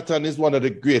 And Zlatan is one of the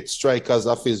great strikers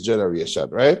of his generation,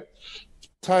 right?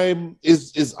 Time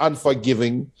is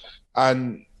unforgiving,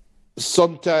 and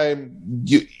sometimes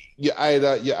you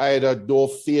either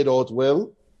don't fade out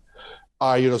well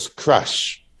or you just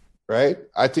crash, right?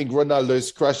 I think Ronaldo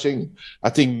is crashing. I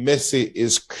think Messi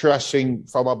is crashing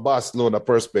from a Barcelona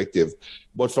perspective,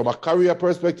 but from a career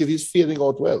perspective, he's fading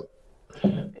out well.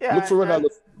 Yeah, look for Ronaldo.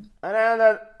 And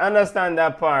I understand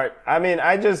that part. I mean,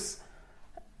 I just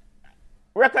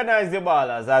recognize the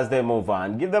ballers as they move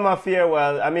on. Give them a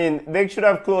farewell. I mean, they should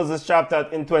have closed this chapter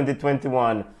in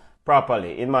 2021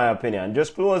 properly, in my opinion.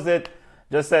 Just close it.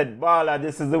 Just said, baller,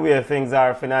 this is the way things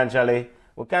are financially.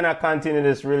 We cannot continue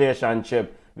this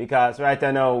relationship because right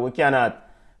now we cannot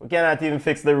even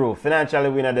fix the roof. Financially,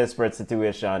 we're in a desperate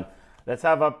situation. Let's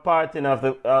have a parting of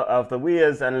the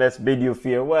ways and let's bid you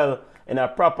farewell in a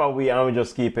proper way, and we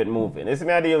just keep it moving. This is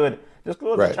me I deal with. Just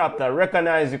close the chapter.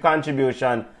 Recognize your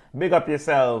contribution. Big up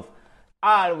yourself.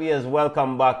 Always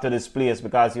welcome back to this place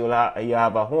because you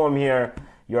have a home here.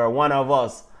 You're one of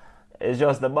us. It's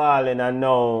just the balling and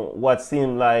know what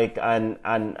seemed like an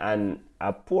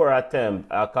a poor attempt,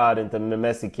 according to the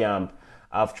Messi camp,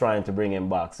 of trying to bring him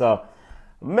back. So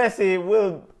Messi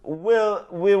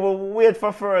we will wait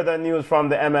for further news from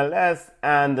the MLS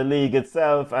and the league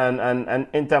itself and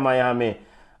Inter Miami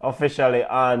officially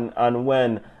on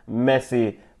when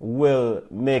Messi will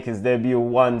make his debut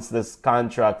once this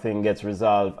contract thing gets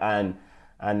resolved and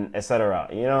etc.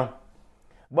 You know,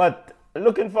 but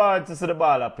looking forward to see the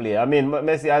baller play. I mean,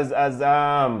 Messi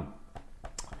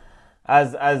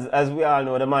as we all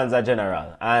know, the man's a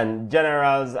general, and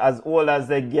generals as old as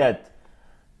they get,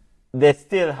 they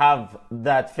still have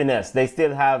that finesse. They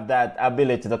still have that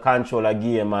ability to control a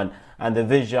game and the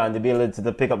vision, the ability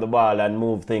to pick up the ball and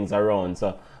move things around.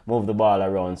 So move the ball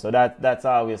around. So that's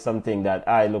always something that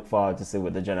I look forward to see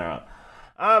with the general.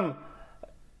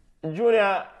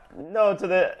 Junior, now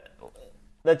to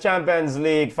the Champions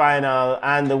League final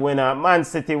and the winner, Man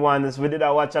City won this. We did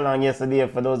a watch along yesterday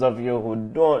for those of you who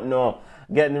don't know,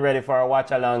 getting ready for a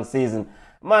watch along season.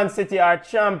 Man City are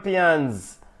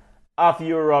champions of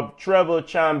Europe, treble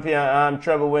champion,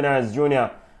 treble winners,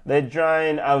 Junior. They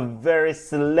joined a very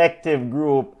selective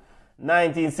group.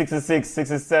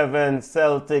 1966-67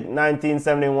 Celtic,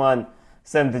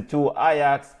 1971-72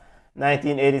 Ajax,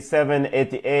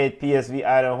 1987-88 PSV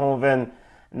Eindhoven,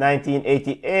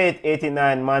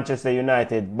 1988-89 Manchester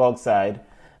United, Bogside,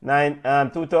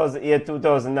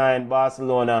 2008-2009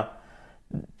 Barcelona,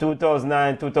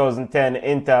 2009-2010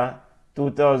 Inter,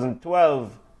 2012-13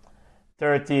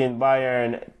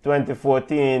 Bayern,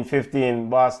 2014-15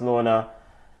 Barcelona,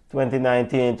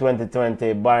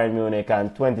 2019-2020 Bayern Munich,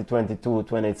 and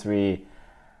 2022-23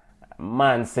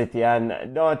 Man City.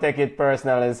 And don't take it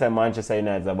personally, say Manchester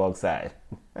United's a Bogside.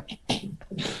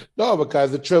 No,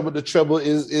 because the treble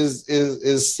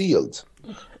is sealed.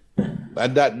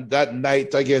 And that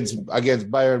night against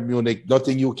Bayern Munich,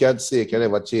 nothing you can say can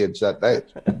ever change that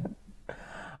night.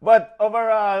 But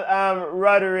overall,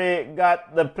 Rodri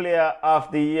got the Player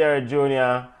of the Year,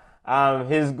 Junior.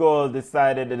 His goal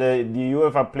decided the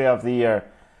UEFA Player of the Year.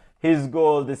 His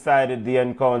goal decided the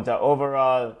encounter.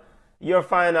 Overall, your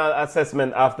final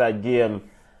assessment of that game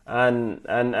and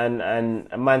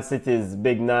Man City's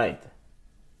big night.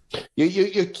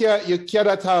 You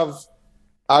cannot have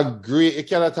a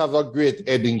great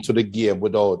ending to the game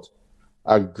without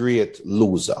a great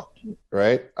loser,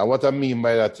 right? And what I mean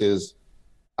by that is,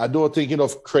 I don't think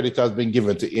enough credit has been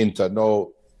given to Inter. Now,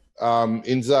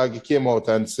 Inzaghi came out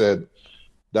and said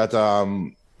that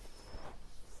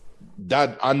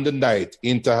that on the night,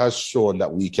 Inter has shown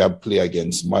that we can play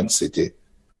against Man City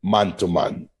man to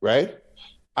man, right?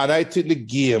 And I think the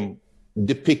game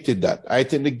depicted that. I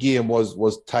think the game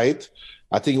was tight.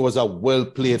 I think it was a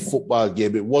well-played football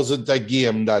game. It wasn't a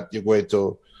game that you're going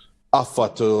to offer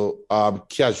to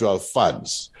casual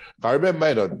fans. I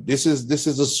remember, this is the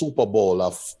Super Bowl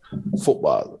of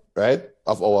football, right?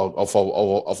 Of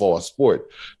our sport.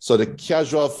 So the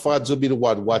casual fans will be the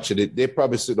one watching it. They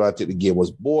probably said, I think the game was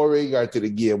boring, or I think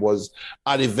the game was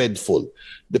uneventful.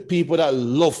 The people that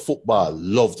love football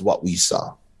loved what we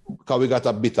saw, because we got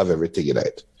a bit of everything in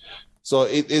it. So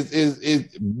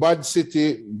Man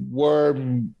City were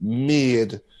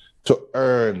made to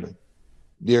earn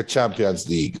their Champions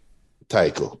League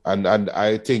title, and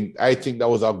I think that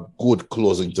was a good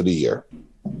closing to the year.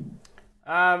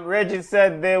 Reggie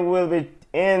said they will be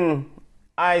in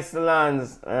Iceland,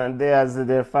 and they as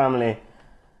their family.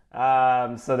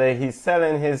 So he's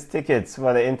selling his tickets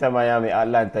for the Inter Miami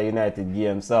Atlanta United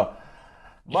game. So,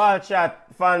 ball chat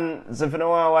fans, if you don't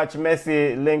want to watch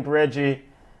Messi, link Reggie,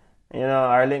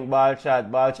 or link ball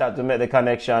chat to make the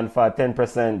connection for a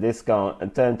 10%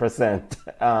 discount,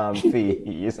 10% fee.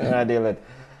 You see what I deal with.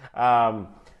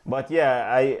 But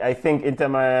yeah, I think Inter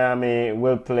Miami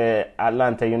will play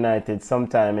Atlanta United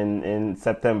sometime in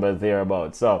September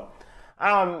thereabouts. So,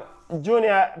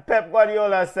 Junior, Pep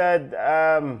Guardiola said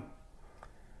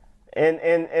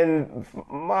in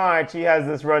March he has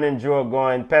this running joke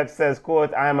going. Pep says,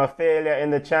 quote, "I am a failure in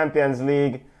the Champions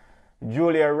League.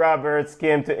 Julia Roberts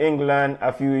came to England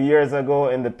a few years ago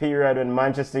in the period when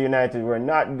Manchester United were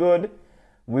not good.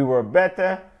 We were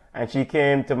better, and she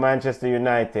came to Manchester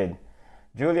United."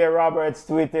 Julia Roberts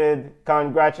tweeted,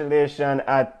 "Congratulations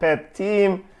at Pep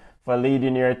team for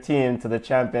leading your team to the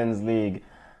Champions League.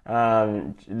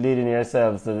 Leading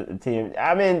yourselves to the team."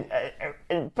 I mean,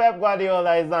 Pep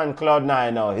Guardiola is on cloud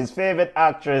nine now. His favorite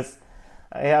actress,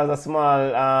 he has a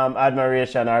small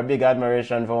admiration or a big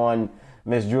admiration for one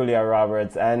Miss Julia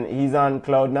Roberts, and he's on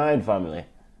cloud nine, family.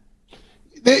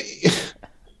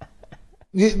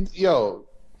 Yo,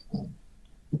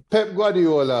 Pep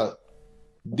Guardiola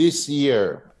this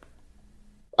year,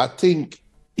 I think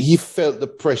he felt the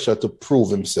pressure to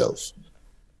prove himself,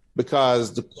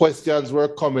 because the questions were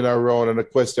coming around and the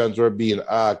questions were being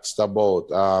asked about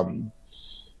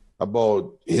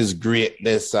his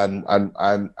greatness and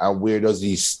where does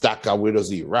he stack and where does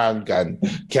he rank and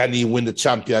can he win the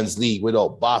Champions League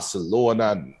without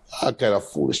Barcelona and that kind of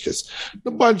foolishness. The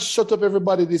man shut up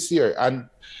everybody this year, and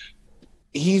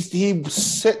he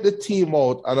set the team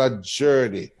out on a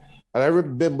journey. And I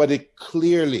remember it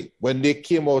clearly when they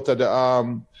came out of the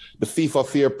FIFA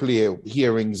Fair Play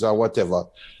hearings or whatever.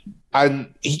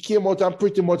 And he came out and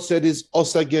pretty much said it's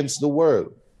us against the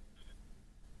world.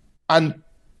 And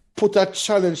put a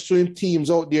challenge to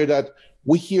teams out there that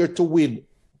we're here to win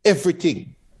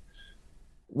everything.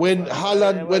 When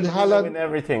Haaland win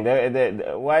everything,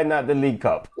 why not the League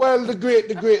Cup? Well, the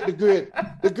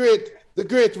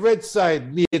great red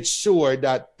side made sure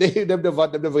that they never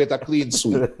get a clean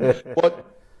sweep. But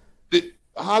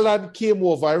Haaland came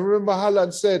over. I remember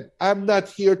Haaland said, "I'm not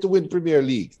here to win Premier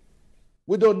League.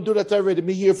 We don't do that already. I'm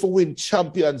here for win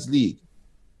Champions League."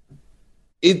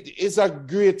 It is a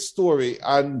great story,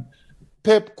 and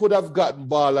Pep could have gotten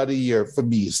ball of the year for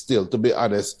me still, to be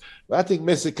honest. I think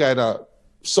Messi kind of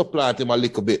supplanted him a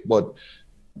little bit, but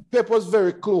Pep was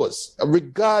very close.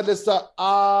 Regardless of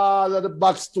all of the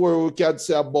backstory we can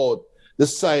say about the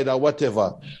side or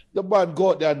whatever, the man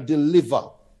go out there and deliver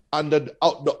under the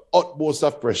utmost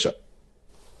of pressure.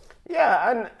 Yeah,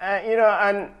 and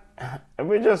I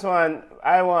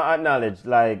want to acknowledge,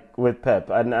 like with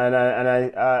Pep, and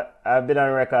I've been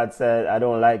on record said I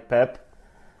don't like Pep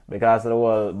because of the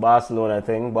whole Barcelona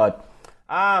thing, but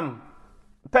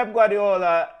Pep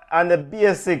Guardiola, and the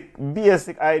basic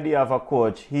idea of a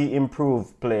coach, he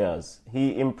improves players.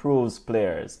 He improves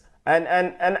players. And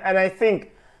I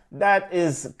think that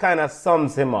is kind of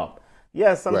sums him up.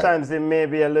 Yes, sometimes It may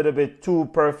be a little bit too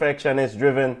perfectionist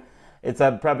driven. It's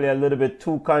probably a little bit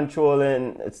too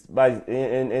controlling. It's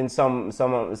in some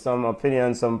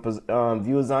opinions, some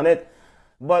views on it.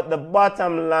 But the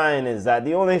bottom line is that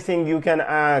the only thing you can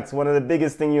ask, one of the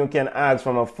biggest things you can ask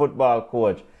from a football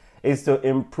coach, is to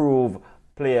improve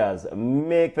players,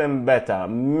 make them better.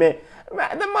 The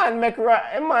man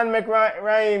make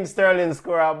Raheem Sterling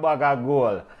score a bag of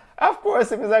goal. Of course,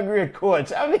 he is a great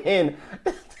coach. I mean,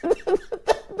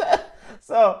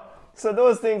 so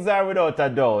those things are without a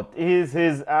doubt.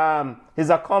 His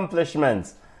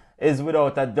accomplishments is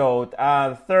without a doubt.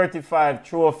 35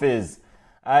 trophies.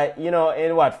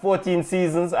 In 14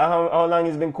 seasons? How long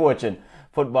he's been coaching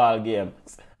football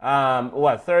games?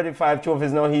 35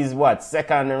 trophies now. He's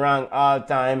second rank all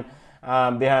time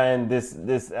behind this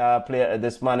player,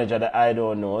 this manager that I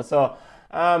don't know. So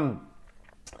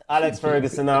Alex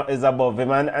Ferguson now is above him,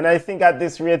 and I think at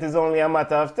this rate it's only a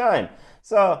matter of time.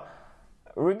 So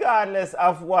regardless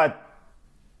of what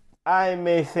I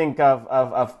may think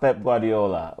of Pep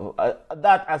Guardiola,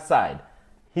 that aside,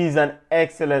 he's an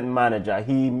excellent manager.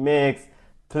 He makes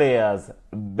players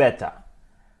better.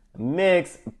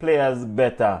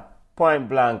 Point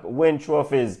blank, win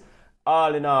trophies.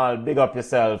 All in all, big up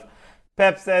yourself.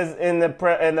 Pep says in the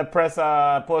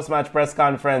post-match press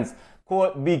conference,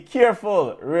 quote, "Be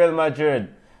careful, Real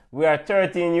Madrid. We are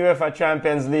 13 UEFA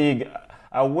Champions League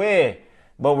away,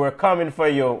 but we're coming for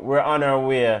you. We're on our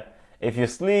way. If you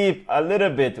sleep a little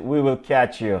bit, we will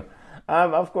catch you.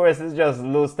 Of course, it's just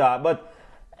loose talk, but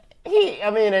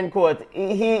in quote,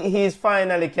 he's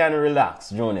finally can relax,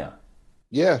 Junior.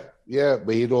 Yeah,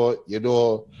 but you know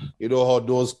how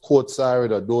those quotes are,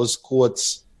 those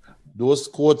quotes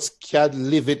can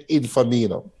live it in for me,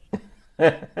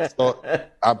 So,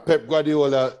 Pep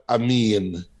Guardiola,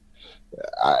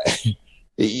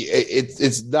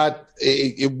 it's not.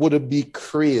 It wouldn't be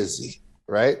crazy,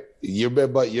 right? You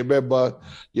remember Fergie.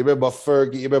 You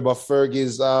remember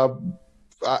Fergie's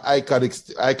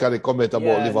iconic comment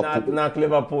about Liverpool. Knock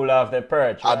Liverpool off the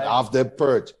perch, right? And off the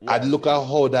perch. Yeah. And look at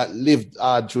how that lived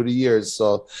through the years.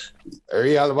 So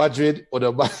Real Madrid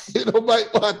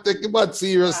might take him out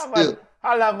serious still.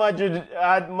 All of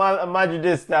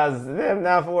Madridistas, them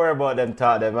not worry about them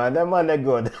talk them, man. Them man they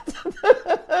good.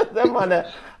 them man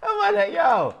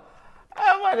yo,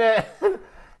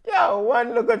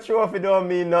 one look at trophy don't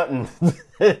mean nothing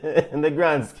in the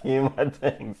grand scheme of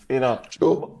things,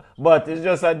 True. But it's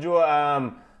just a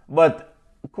joke. But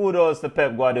kudos to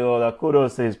Pep Guardiola,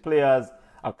 kudos to his players,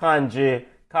 Akanji,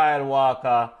 Kyle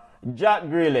Walker, Jack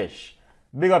Grealish.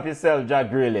 Big up yourself,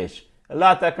 Jack Grealish. A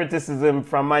lot of criticism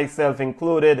from myself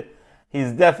included.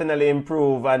 He's definitely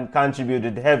improved and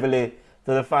contributed heavily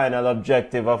to the final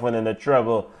objective of winning the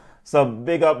treble. So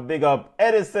big up.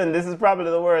 Edison, this is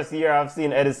probably the worst year I've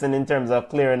seen Edison in terms of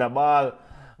clearing a ball,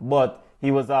 but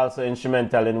he was also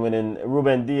instrumental in winning.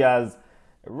 Ruben Diaz,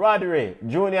 Rodri,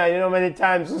 Junior, you know many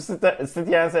times we sit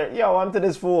here and say, yo, I'm to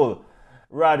this fool.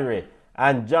 Rodri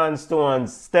and John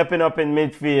Stones stepping up in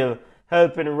midfield,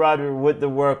 helping Rodri with the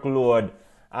workload.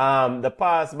 The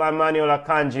pass by Manuel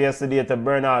Akanji yesterday to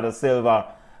Bernardo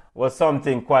Silva was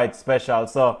something quite special.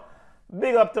 So,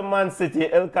 big up to Man City,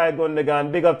 Ilkay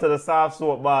Gundogan. Big up to the soft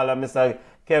soap baller, Mr.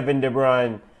 Kevin De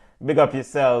Bruyne. Big up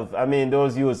yourself.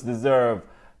 Those youths deserve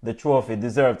the trophy,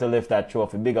 deserve to lift that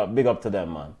trophy. Big up to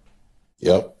them, man.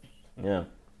 Yep. Yeah.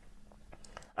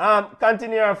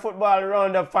 Continue our football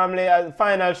roundup, family.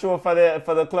 Final show for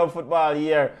the club football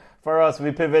year. For us,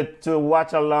 we pivot to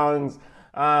watch-alongs.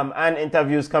 And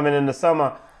interviews coming in the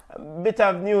summer. Bit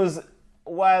of news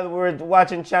while we were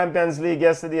watching Champions League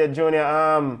yesterday, Junior.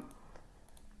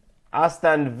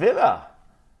 Aston Villa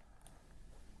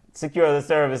secure the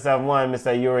service of one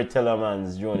Mr. Yuri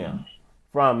Tillemans, Jr.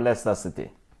 from Leicester City.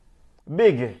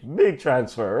 Big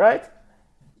transfer, right?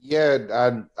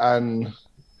 Yeah, and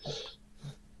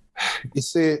you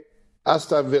see,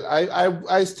 Aston Villa,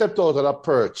 I stepped out of a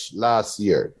perch last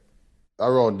year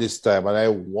around this time, and I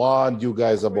warned you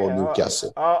guys about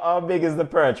Newcastle. How big is the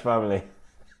perch, family?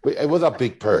 It was a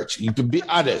big perch. To be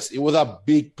honest, it was a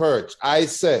big perch. I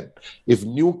said, if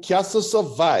Newcastle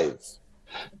survive,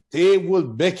 they will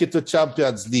make it to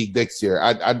Champions League next year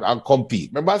and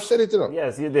compete. Remember I said it,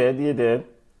 Yes, you did.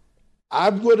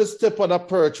 I'm going to step on a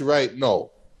perch right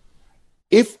now.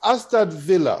 If Aston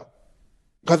Villa,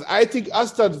 because I think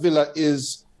Aston Villa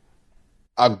is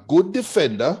a good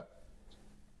defender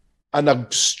and a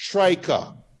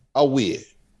striker away.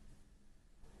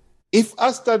 If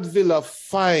Aston Villa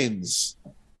finds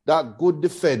that good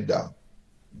defender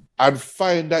and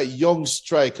find that young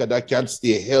striker that can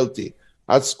stay healthy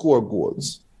and score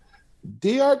goals,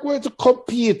 they are going to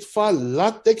compete for a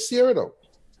lot next year.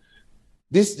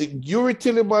 This Yuri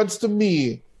Tillemans to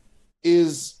me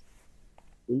is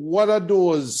one of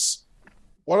those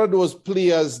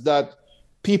players that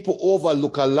people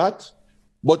overlook a lot.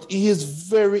 But he is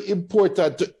very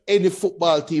important to any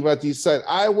football team at his side.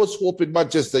 I was hoping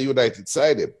Manchester United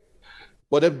signed him,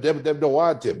 but them don't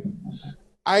want him.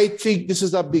 I think this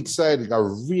is a big signing. I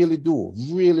really do.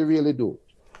 Really do.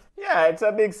 Yeah, it's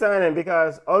a big signing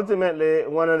because ultimately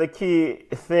one of the key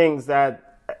things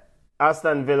that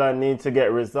Aston Villa need to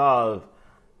get resolved,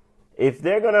 if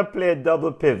they're going to play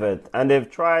double pivot, and they've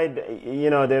tried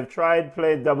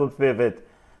playing double pivot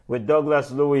with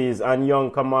Douglas Luiz and Young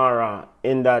Kamara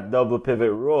in that double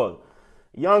pivot role.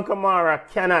 Young Kamara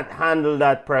cannot handle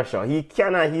that pressure. He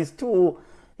cannot. He's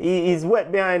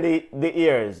wet behind the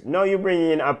ears. Now you bring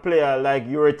in a player like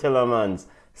Yuri Tillemans,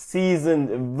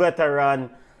 seasoned veteran,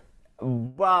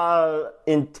 ball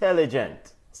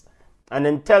intelligent, an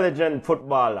intelligent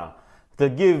footballer, to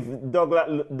give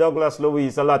Douglas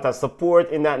Luiz a lot of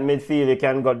support in that midfield. You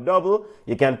can go double.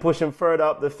 You can push him further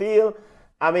up the field.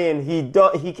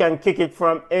 He can kick it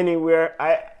from anywhere.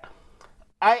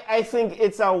 I think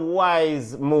it's a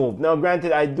wise move. Now,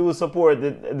 granted, I do support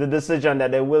the decision that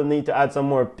they will need to add some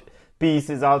more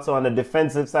pieces also on the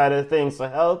defensive side of things to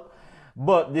help.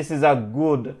 But this is a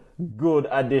good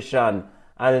addition.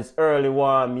 And it's early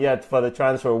warm yet for the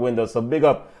transfer window. So big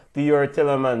up to your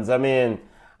Tillemans.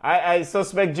 I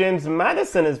suspect James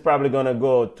Madison is probably going to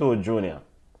go to Junior.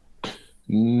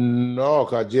 No,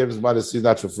 because James Madison is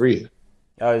not for free.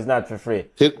 Oh, it's not for free.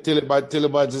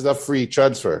 Tillemans is a free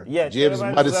transfer. Yeah, James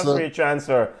Tillemans Madison is a free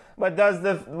transfer. But does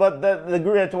the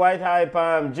great white hype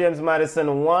James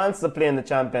Madison wants to play in the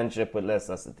championship with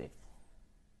Leicester City?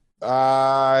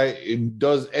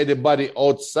 Does anybody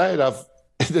outside of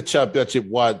the championship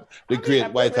want the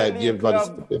great white hype James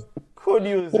Madison? Could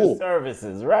use his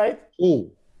services, right?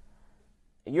 Who?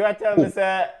 You are telling me,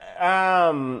 sir,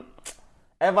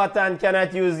 Everton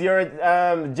cannot use your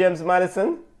James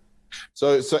Madison?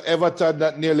 So Everton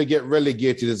that nearly get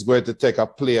relegated is going to take a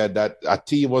player that a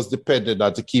team was dependent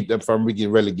on to keep them from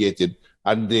getting relegated,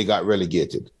 and they got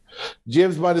relegated.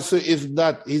 James Madison he's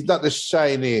not the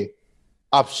shiny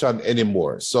option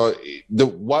anymore. So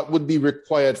what would be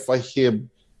required for him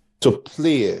to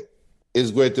play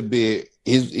is going to be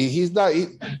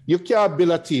you can't build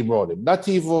a team around him. Not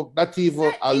even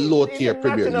a low tier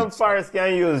Premier League. Nottingham Forest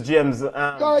can use James.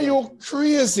 Are you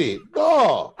crazy?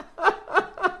 No.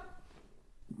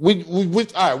 We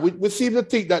seem to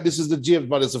think that this is the James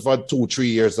Madison from 2-3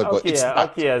 years ago.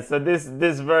 Okay, so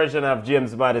this version of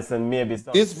James Madison maybe.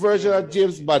 This version of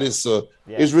James Madison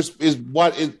is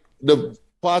the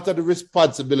part of the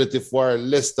responsibility for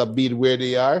Leicester being where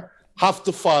they are have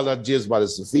to fall on James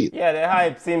Madison's feet. Yeah, the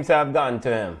hype seems to have gotten to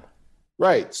him.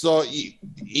 Right. So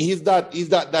he's not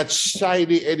that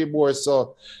shiny anymore.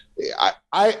 So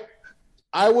I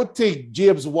would think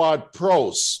James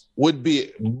Ward-Prowse would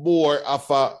be more of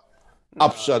a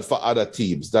option for other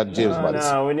teams than James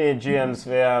Madison. No, we need James.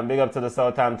 Big up to the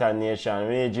Southampton nation.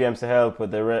 We need James to help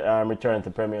with the return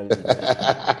to Premier League.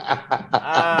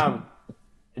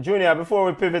 Junior, before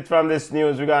we pivot from this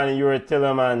news regarding Yuri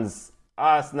Tillemans,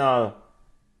 Arsenal.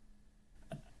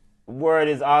 Word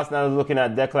is Arsenal is looking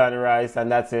at Declan Rice,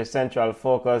 and that's their central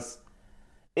focus.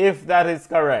 If that is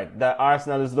correct, that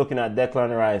Arsenal is looking at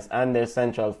Declan Rice and their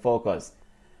central focus,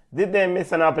 did they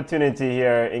miss an opportunity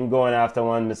here in going after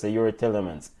one Mr. Yuri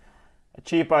Tillemans? A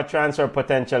cheaper transfer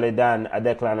potentially than a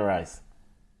Declan Rice.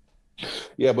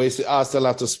 Yeah, but you see, Arsenal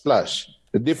have to splash.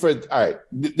 The different. All right,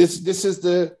 this is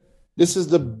the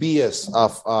BS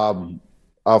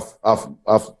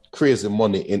of crazy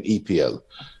money in EPL.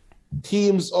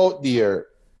 Teams out there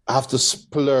have to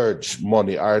splurge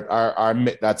money or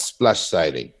make that splash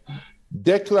signing.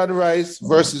 Declan Rice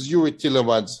versus Yuri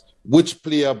Tillemans, which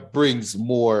player brings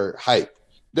more hype?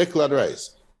 Declan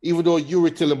Rice, even though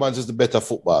Yuri Tillemans is the better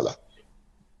footballer.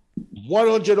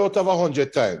 100 out of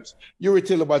 100 times, Yuri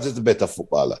Tillemans is the better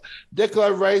footballer.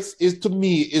 Declan Rice is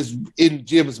in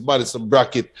James Madison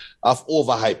bracket of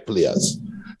overhyped players.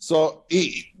 So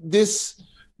this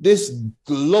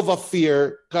love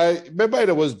affair, remember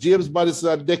there was James Madison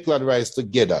and Declan Rice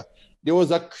together. There was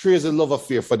a crazy love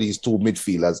affair for these two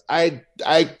midfielders. I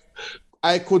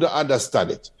couldn't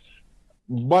understand it.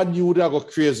 Man, you would have go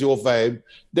crazy over him.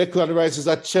 Declan Rice is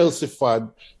a Chelsea fan.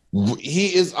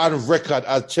 He is on record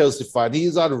as Chelsea fan. He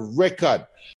is on record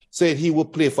saying he will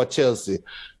play for Chelsea.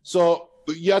 So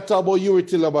you're talking about Yuri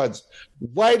Tillemans.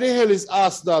 Why the hell is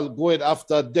Arsenal going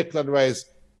after Declan Rice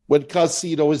when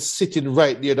Caicedo is sitting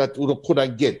right there that we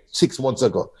couldn't get 6 months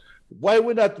ago? Why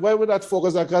would not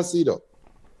focus on Caicedo?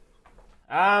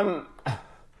 No,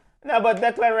 but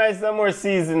Declan Rice is a more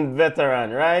seasoned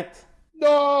veteran, right?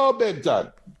 No,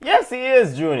 Benton. Yes, he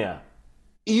is, Junior.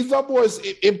 He's a more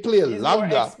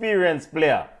longer. More experienced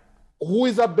player. Who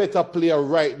is a better player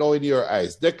right now in your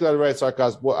eyes? Declan Rice or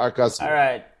Caicedo? All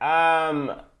right.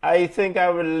 I think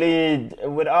I would lead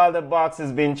with all the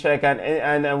boxes being checked,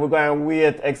 and we're going to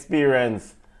weight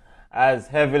experience as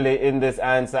heavily in this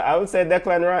answer. I would say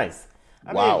Declan Rice.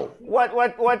 I mean,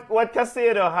 what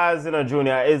Caicedo has,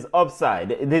 Junior, is upside.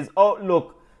 His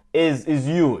outlook is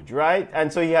huge, right?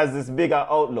 And so he has this bigger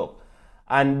outlook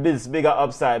and this bigger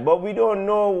upside. But we don't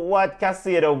know what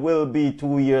Caicedo will be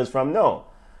 2 years from now.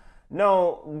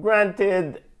 Now,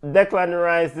 granted, Declan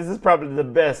Rice, this is probably the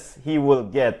best he will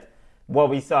get what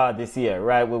we saw this year,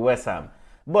 right, with West Ham.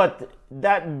 But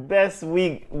that best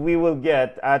we will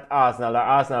get at Arsenal, or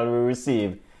Arsenal will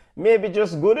receive, may be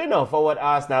just good enough for what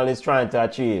Arsenal is trying to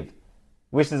achieve,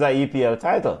 which is an EPL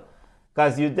title.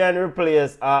 Because you then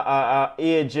replace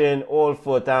aging old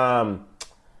foot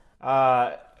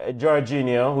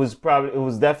Jorginho,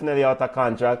 who's definitely out of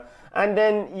contract, and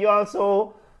then you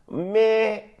also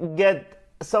may get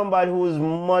somebody who's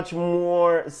much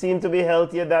more seem to be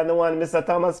healthier than the one Mr.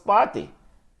 Thomas Partey.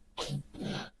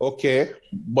 Okay,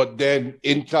 but then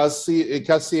in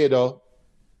Caicedo,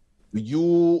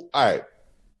 you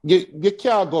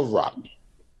can't go wrong.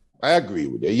 I agree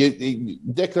with you.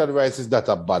 Declan Rice is not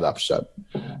a bad option.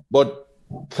 But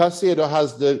Casado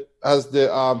has the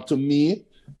to me,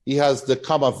 he has the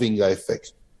Kamavinga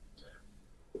effect.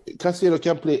 Casado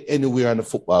can play anywhere on the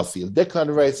football field.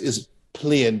 Declan Rice is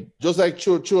playing just like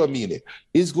Chouamini.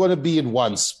 He's going to be in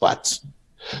one spot.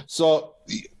 So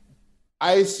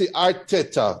I see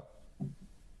Arteta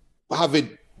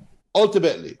having,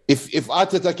 ultimately, if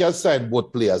Arteta can sign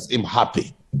both players, I'm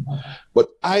happy. But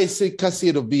I see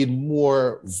Casado being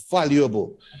more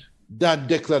valuable than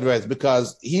Declan Rice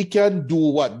because he can do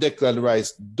what Declan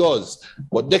Rice does.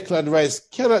 But Declan Rice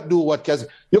cannot do what Casado.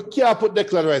 You can't put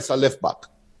Declan Rice a left back.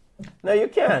 No, you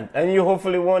can't. And you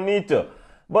hopefully won't need to.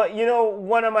 But, you know,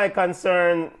 one of my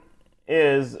concerns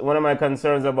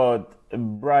about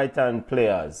Brighton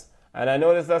players, and I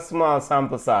know this is a small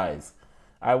sample size.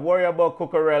 I worry about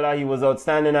Cucurella. He was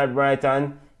outstanding at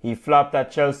Brighton. He flopped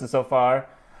at Chelsea so far.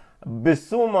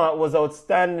 Bissouma was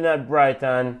outstanding at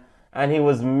Brighton, and he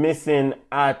was missing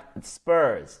at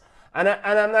Spurs. And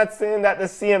I'm not saying that the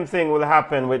same thing will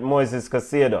happen with Moises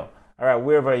Caicedo, all right,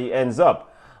 wherever he ends up.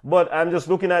 But I'm just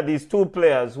looking at these two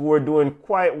players who are doing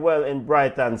quite well in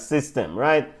Brighton's system,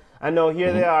 right? And now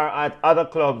here they are at other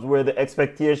clubs where the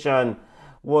expectation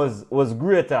was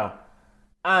greater,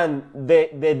 and they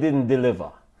didn't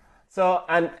deliver. So,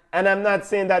 and I'm not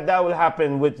saying that will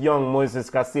happen with young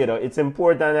Moises Caicedo. It's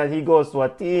important that he goes to a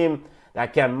team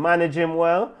that can manage him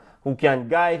well, who can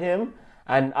guide him,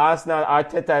 and Arsenal,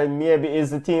 Arteta maybe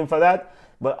is the team for that.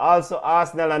 But also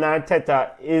Arsenal and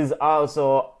Arteta is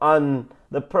also on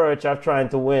the perch of trying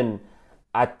to win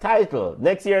a title.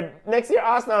 Next year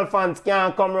Arsenal fans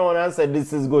can't come around and say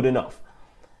this is good enough.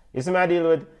 You see what I deal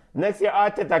with? Next year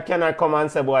Arteta cannot come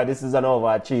and say, boy, this is an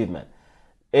overachievement.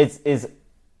 It's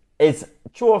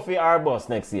trophy or bust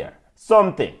next year.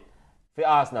 Something for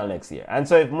Arsenal next year. And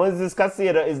so if Moises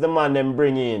Caicedo is the man them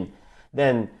bring in,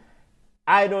 then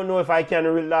I don't know if I can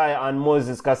rely on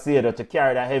Moises Caicedo to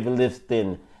carry that heavy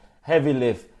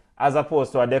lift, as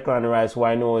opposed to a Declan Rice, who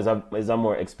I know is a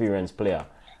more experienced player.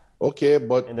 Okay,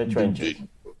 but in the trenches.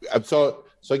 So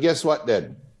guess what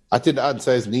then? I think the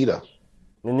answer is neither.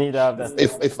 Neither of them.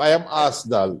 If I am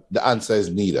Arsenal, the answer is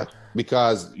neither.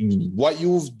 Because what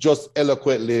you've just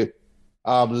eloquently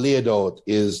laid out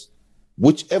is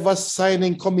whichever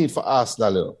signing coming for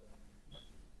Arsenal,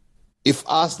 if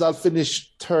Arsenal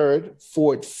finish third,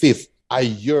 fourth, fifth, are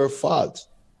your fault.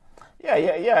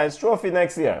 Yeah. It's trophy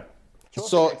next year.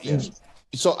 So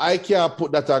I can't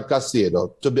put that on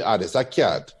Caicedo, to be honest. I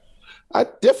can't. I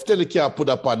definitely can't put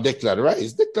up on Declan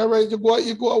Rice. Declan Rice,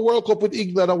 you go a World Cup with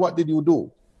England, and what did you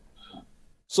do?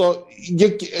 So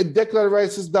Declan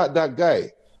Rice is not that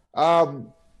guy.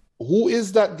 Who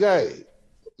is that guy?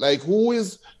 Like, who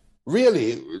is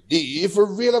really, if we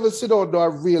really have a sit down, I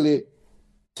really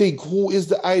think who is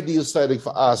the ideal signing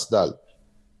for Arsenal?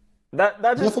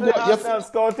 That is the Arsenal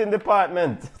scouting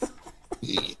department.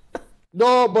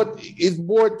 No, but it's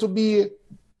more to me,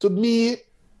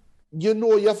 you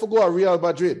know, you have to go to Real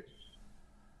Madrid.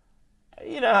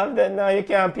 You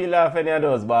can't peel off any of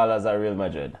those ballers at Real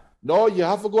Madrid. No, you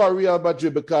have to go to Real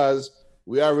Madrid because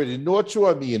we already know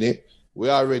Chouamini, we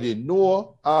already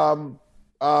know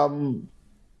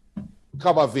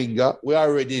Kamavinga, we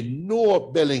already know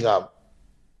Bellingham.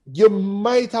 You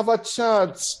might have a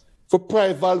chance for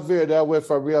Prime Valverde away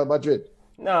from Real Madrid.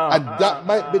 No, and that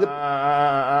might be the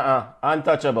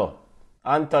untouchable.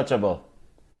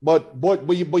 But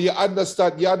you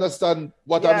understand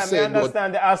what I'm saying. I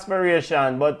understand the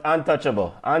aspiration, but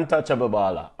untouchable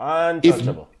baller,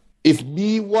 untouchable. If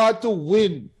me want to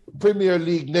win Premier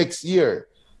League next year,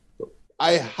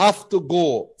 I have to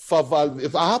go for Valverde.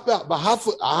 If I have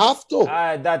to.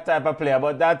 That type of player,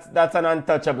 but that's an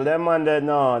untouchable.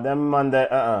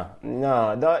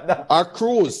 No. Our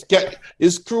Cruz,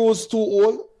 is Cruz too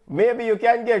old? Maybe you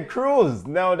can get Cruz.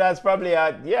 No, that's probably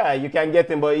you can get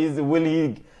him, but will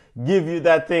he give you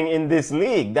that thing in this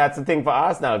league? That's the thing for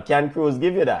Arsenal. Can Cruz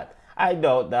give you that? I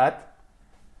doubt that.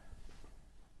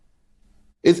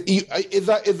 It's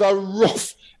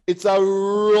a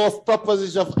rough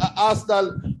proposition for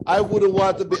Arsenal. I wouldn't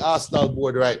want to be Arsenal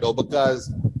board right now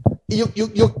because you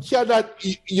cannot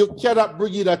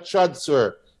bring in a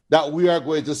transfer that we are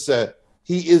going to say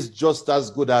he is just as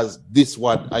good as this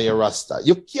one on your roster.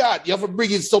 You can't. You have to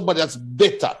bring in somebody that's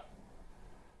better.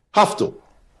 Have to.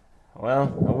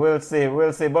 Well, we'll see.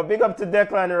 But big up to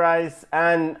Declan Rice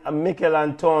and Mikel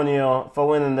Antonio for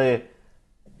winning the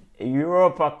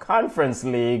Europa Conference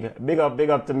League. Big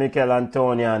up to Mikel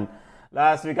Antonio. And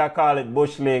last week I called it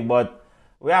Bush League, but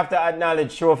we have to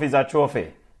acknowledge trophies are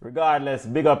trophy. Regardless,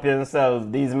 big up yourselves.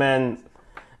 These men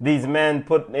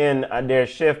put in their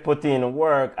shift, put in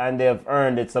work, and they've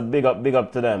earned it. So big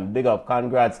up to them. Big up.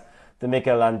 Congrats to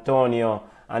Mikel Antonio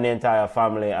and the entire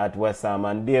family at West Ham.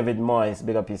 And David Moyes,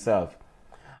 big up yourself.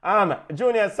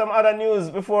 Junior, some other news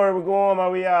before we go home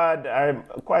and we had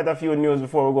quite a few news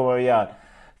before we go home and we had.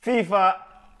 FIFA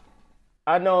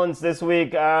announced this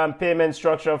week payment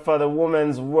structure for the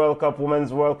Women's World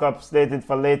Cup slated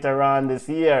for later on this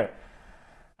year.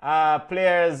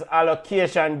 Players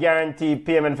allocation guarantee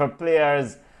payment for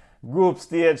players. Group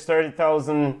stage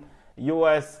 30,000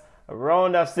 US.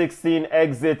 Round of 16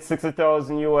 exit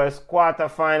 60,000 US.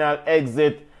 Quarter-final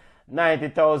exit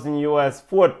 90,000 US.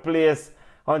 Fourth place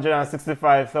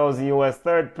 165,000 US.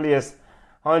 Third place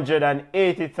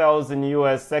 180,000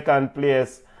 US. Second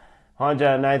place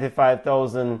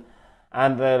 195,000.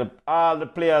 And all the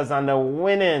players on the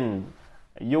winning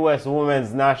US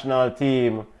women's national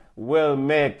team will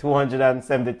make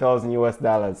 270,000 US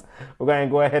dollars. We're going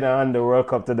to go ahead and hand the World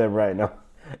Cup to them right now.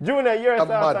 Junior, your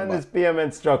thoughts on this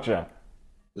payment structure?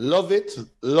 Love it,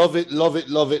 love it, love it,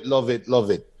 love it, love it, love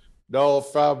it. No,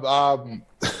 from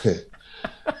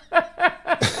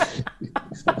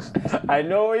I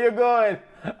know where you're going.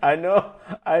 I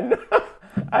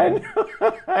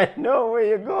know where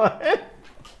you're going.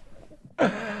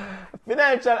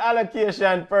 Financial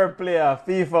allocation per player,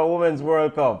 FIFA Women's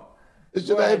World Cup.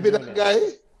 Should I be that guy?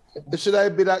 Should I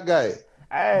be that guy?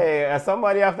 Hey,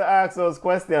 somebody have to ask those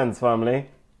questions, family.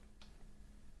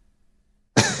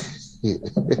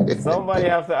 Somebody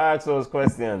have to ask those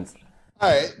questions. All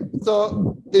right.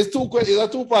 So it's a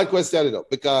two-part question, you know,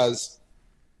 because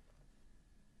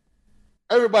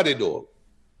everybody know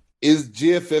is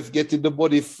GFF getting the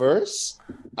money first,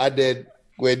 and then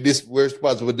we're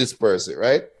responsible with this person,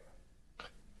 right?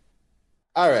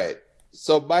 All right.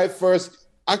 So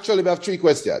actually, we have three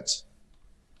questions.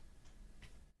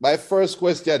 My first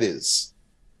question is,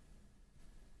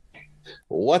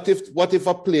 what if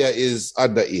a player is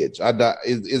underage,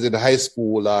 is in high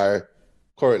school or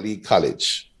currently in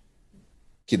college?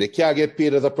 They can't get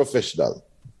paid as a professional.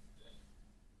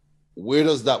 Where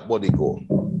does that money go?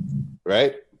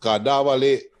 Right? Because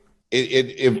normally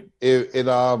via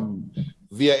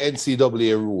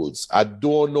NCAA rules, I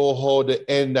don't know how the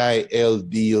NIL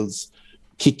deals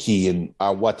kick in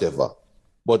or whatever.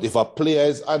 But if a player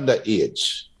is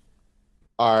underage,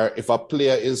 or if a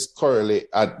player is currently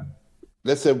at,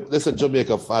 let's say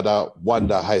Jamaica had a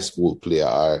wonder high school player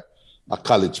or a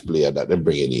college player that they're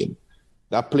bringing in,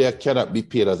 that player cannot be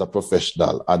paid as a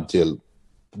professional until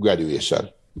graduation.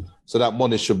 So that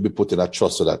money should be put in a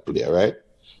trust for that player, right?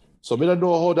 So we don't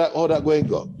know how that going to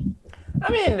go.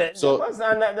 I mean,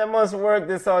 they must work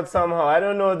this out somehow. I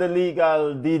don't know the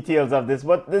legal details of this,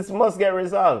 but this must get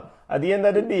resolved. At the end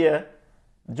of the day,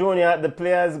 Junior, the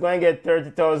player is going to get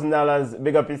 $30,000.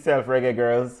 Big up yourself,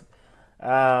 Reggaegirlz,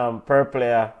 per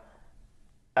player.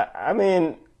 I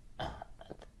mean,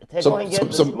 they're going to get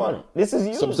this money. This is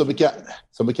you. So we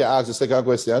can ask the second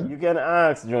question? You can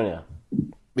ask, Junior.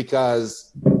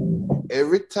 Because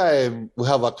every time we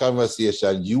have a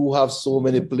conversation, you have so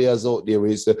many players out there where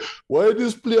you say, why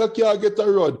this player can't get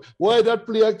a run? Why that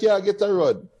player can't get a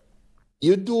run?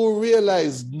 You do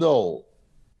realize now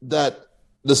that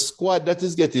the squad that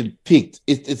is getting picked,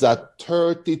 it is a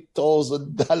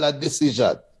 $30,000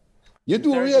 decision. You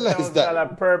do realize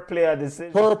that. Per player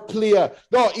decision. Per player.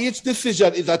 No, each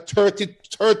decision is a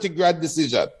 30 grand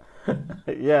decision.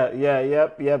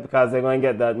 Yep, because they're going to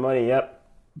get that money, yep.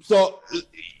 So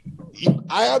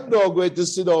I am now going to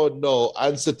sit down now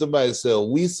and say to myself,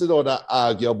 we sit down and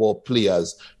argue about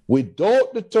players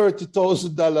without the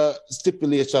 $30,000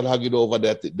 stipulation hanging over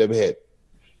them head.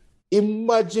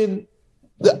 Imagine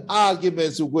the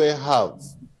arguments we're going to have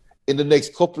in the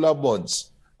next couple of months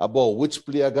about which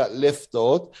player got left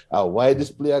out and why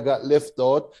this player got left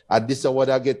out, and this one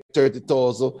I get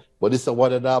 30,000, but this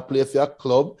one now play for your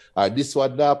club, and this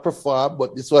one now perform,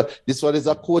 but this one is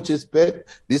a coach's pet,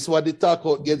 this one they talk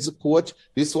out against the coach,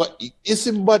 this one, it's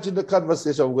imagine the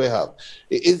conversation we have.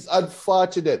 It is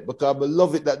unfortunate because I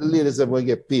love it that the ladies are going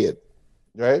to get paid,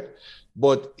 right?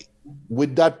 But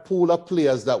with that pool of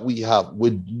players that we have,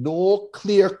 with no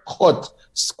clear-cut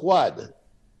squad,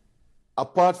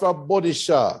 apart from Bonnie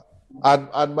Shaw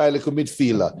and my little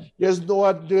midfielder, there's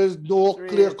no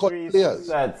clear-cut players.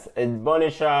 That's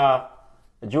Bonnie Shaw,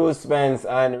 Jules Spence,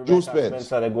 and Rebecca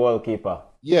Spencer, the goalkeeper.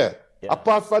 Yeah.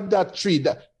 Apart from that three,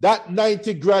 that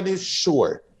 90 grand is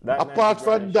sure. Apart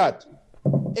from that,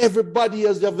 everybody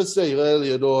has ever say, well,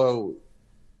 you know,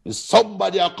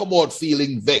 somebody will come out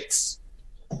feeling vexed.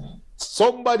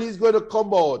 Somebody's going to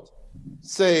come out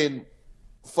saying,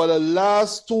 for the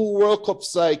last 2 World Cup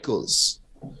cycles,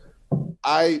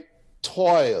 I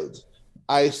toiled,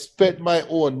 I spent my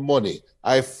own money.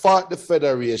 I fought the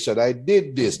federation. I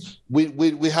did this.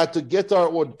 We had to get our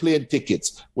own plane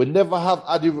tickets. We never have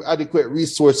adequate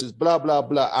resources, blah, blah,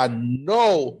 blah. And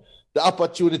now the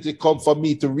opportunity come for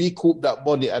me to recoup that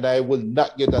money, and I will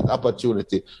not get that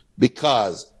opportunity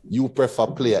because you prefer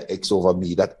player X over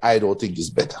me that I don't think is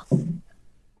better.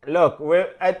 Look,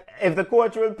 if the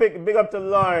coach will big up to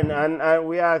Lauren, and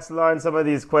we asked Lauren some of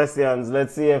these questions,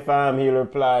 let's see if he'll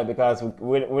reply, because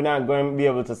we're not going to be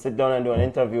able to sit down and do an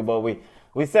interview, but we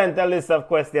sent a list of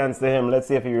questions to him. Let's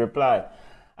see if he replied.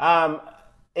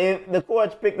 If the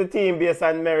coach picked the team based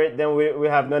on merit, then we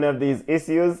have none of these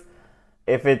issues.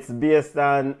 If it's based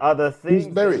on other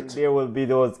things, there will be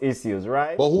those issues,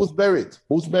 right? But who's merit?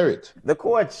 Who's merit? The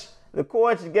coach. The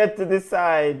coach gets to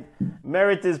decide.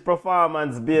 Merit is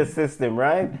performance-based system,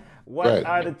 right? What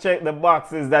are the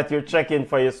boxes that you're checking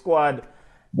for your squad?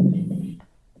 Good.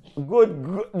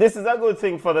 This is a good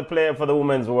thing for the player for the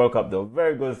Women's World Cup, though.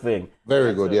 Very good thing.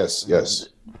 Very good. Yes.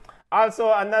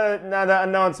 Also, another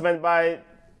announcement by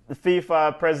the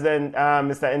FIFA president,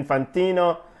 Mr.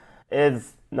 Infantino,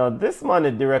 is this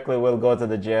money directly will go to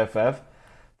the JFF.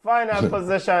 Final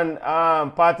position,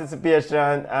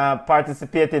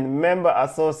 participating member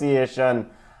association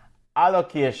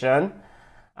allocation.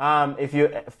 If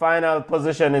your final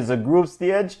position is a group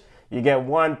stage, you get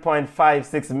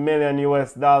 $1.56 million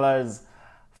US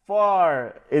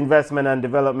for investment and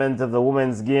development of the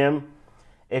women's game.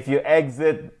 If you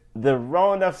exit the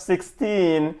round of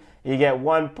 16, you get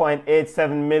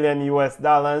 $1.87 million US.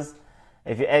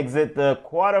 If you exit the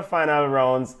quarterfinal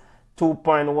rounds,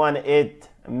 $2.18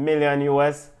 million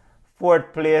US.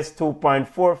 Fourth place,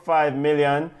 $2.45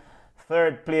 million.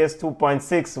 Third place,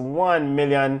 $2.61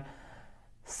 million.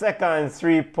 Second,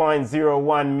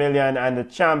 $3.01 million. And the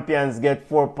champions get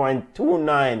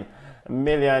 $4.29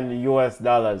 million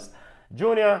US.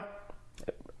 Junior,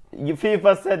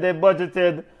 FIFA said they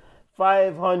budgeted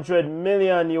 $500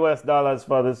 million US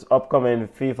for this upcoming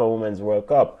FIFA Women's World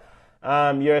Cup.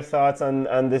 Your thoughts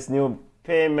on this new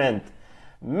payment?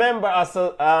 Member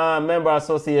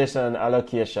association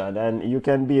allocation, and you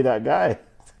can be that guy.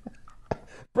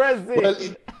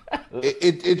 President. Well,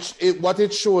 what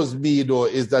it shows me, though,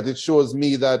 is that it shows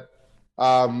me that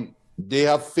they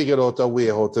have figured out a way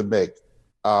how to make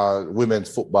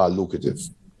women's football lucrative.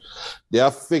 They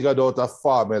have figured out a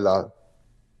formula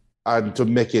and to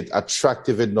make it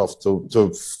attractive enough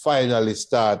to finally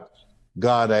start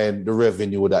garnering the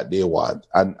revenue that they want.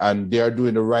 And they are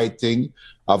doing the right thing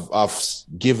of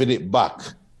giving it back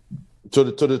to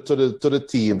the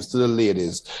teams, to the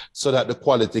ladies, so that the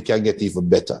quality can get even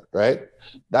better, right?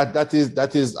 That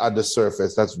is on the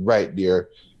surface. That's right there,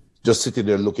 just sitting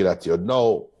there looking at you.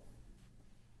 Now,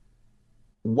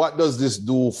 what does this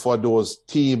do for those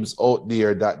teams out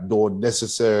there that don't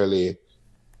necessarily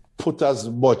put as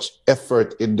much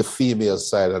effort in the female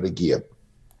side of the game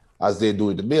as they do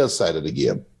in the male side of the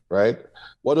game, right?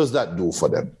 What does that do for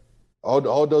them?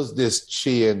 How does this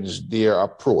change their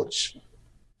approach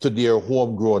to their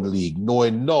homegrown league,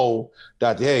 knowing now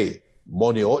that, hey,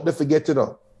 money out there forget,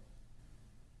 the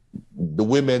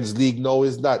women's league now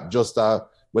is not just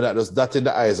we're not just dotting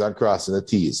the I's and crossing the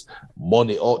T's.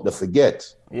 Money out there forget.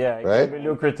 Yeah, it right? can be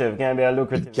lucrative. Can be a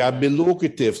lucrative. It can be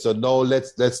lucrative. So now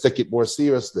let's take it more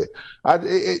seriously.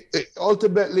 And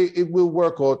ultimately, it will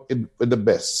work out in the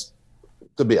best,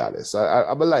 to be honest.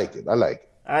 I like it. I like it.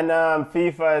 And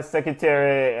FIFA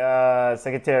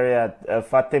Secretariat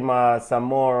Fatima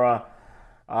Samora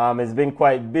has been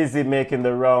quite busy making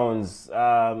the rounds,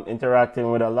 interacting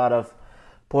with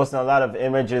posting a lot of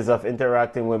images of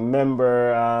interacting with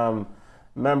member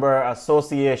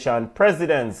association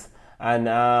presidents,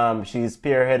 and she's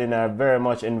spearheading and very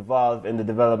much involved in the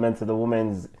development of the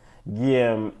women's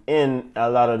game in a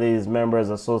lot of these members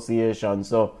associations.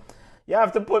 So you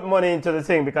have to put money into the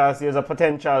thing because there's a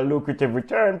potential lucrative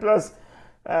return. Plus,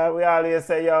 we always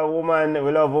say, woman,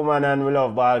 we love woman and we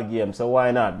love ball game. So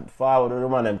why not? Forward with the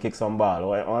woman and kick some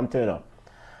ball. I'm telling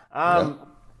you.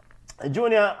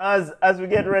 Junior, as we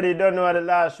get ready, don't know the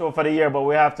last show for the year, but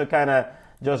we have to kind of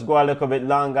just go a little bit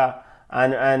longer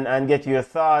and get your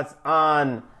thoughts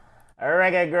on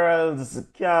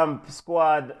Reggaegirlz Camp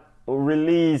Squad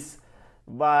release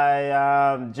by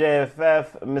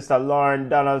JFF. Mr. Lauren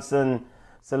Donaldson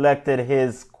selected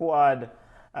his squad.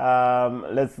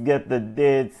 Let's get the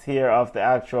dates here of the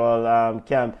actual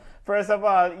camp. First of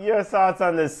all, your thoughts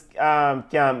on this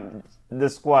camp, the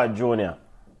squad, Junior.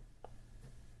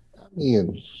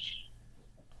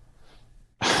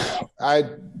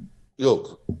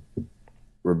 Look,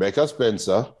 Rebecca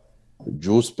Spencer,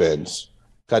 Drew Spence,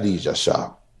 Khadija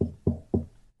Shah.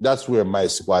 That's where my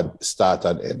squad start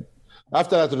and end.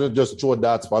 After that, we'll just throw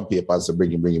darts on paper and say,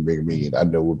 bring it,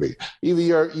 and then we'll bring it.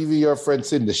 Even your friend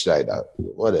Cindy Schneider,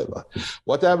 whatever.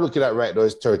 What I'm looking at right now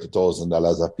is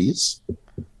 $30,000 a piece.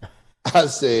 I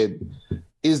said,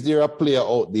 is there a player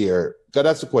out there? Because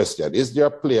that's the question. Is there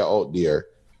a player out there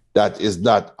that is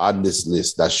not on this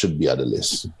list that should be on the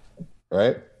list?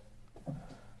 Right?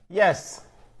 Yes.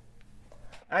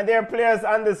 And there are players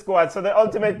on the squad. So the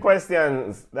ultimate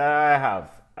questions that I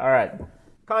have. All right.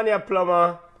 Kanya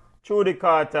Plummer, Trudy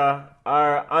Carter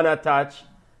are unattached.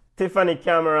 Tiffany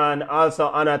Cameron also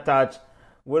unattached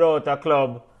without a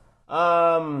club.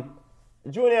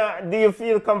 Junior, do you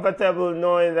feel comfortable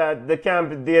knowing that the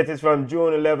camp date is from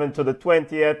June 11th to the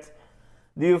 20th?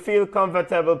 Do you feel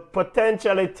comfortable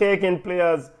potentially taking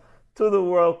players to the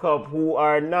World Cup who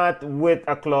are not with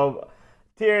a club?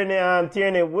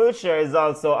 Tierney Wilshire is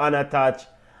also unattached.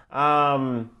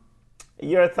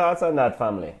 Your thoughts on that,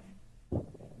 family?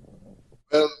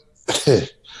 Well,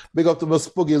 big up to my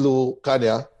Spooky Lou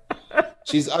Kanya.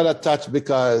 She's unattached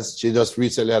because she just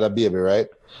recently had a baby, right?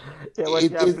 Yeah,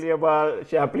 but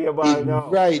she play a ball now.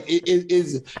 Right. It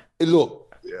is.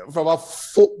 Look, from a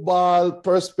football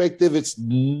perspective, it's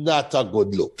not a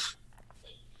good look.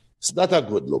 It's not a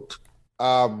good look.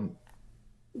 But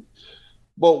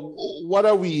what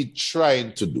are we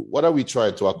trying to do? What are we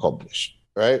trying to accomplish,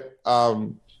 right?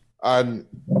 And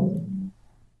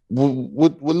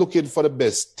we're looking for the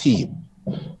best team.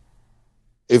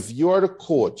 If you're the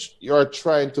coach, you're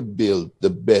trying to build the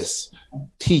best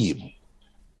team.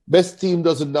 Best team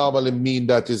doesn't normally mean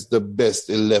that it's the best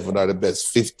 11 or the best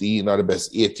 15 or the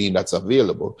best 18 that's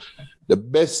available. The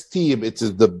best team, it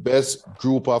is the best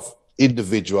group of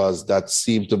individuals that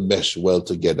seem to mesh well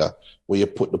together when you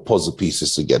put the puzzle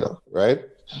pieces together, right?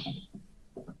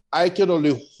 I can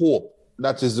only hope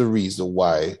that is the reason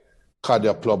why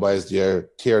Kanya Plummer is there,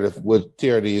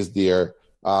 Tierney is there,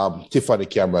 Tiffany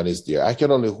Cameron is there. I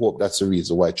can only hope that's the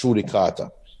reason why. Trudy Carter.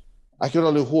 I can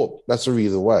only hope that's the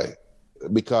reason why.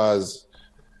 Because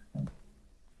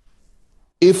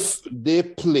if they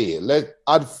play,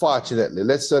 unfortunately,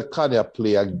 let's say Kanya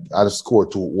play and score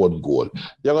 2-1 goal,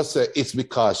 they're gonna say it's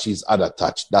because she's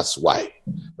unattached. That's why,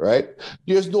 right?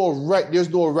 There's no right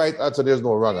answer. There's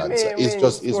no wrong answer.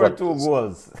 It's what 2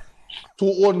 goals.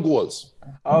 2-1 goals.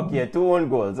 Okay, 2-1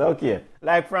 goals. Okay,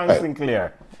 like Frank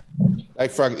Sinclair.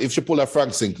 Like Frank, if she pull a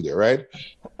Frank Sinclair, right?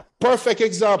 Perfect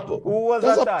example. Who was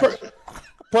attached?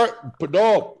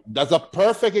 No, that's a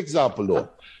perfect example, though.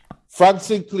 Frank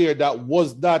Sinclair, that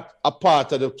was not a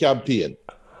part of the campaign.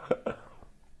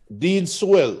 Dean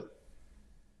Swell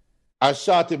and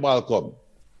Shorty Malcolm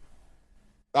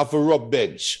have a rub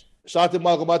bench. Shorty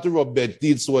Malcolm had to rub bench.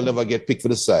 Dean Swell never get picked for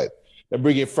the side. They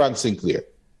bring in Frank Sinclair,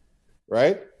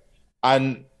 right?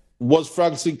 And was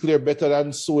Frank Sinclair better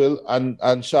than Swell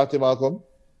and Shorty Malcolm?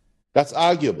 That's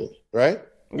arguable, right?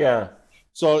 Yeah.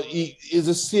 So it's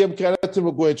the same kind of thing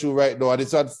we're going through right now, and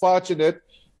it's unfortunate.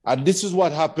 And this is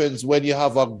what happens when you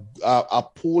have a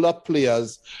pool of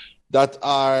players that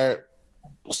are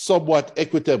somewhat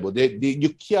equitable. You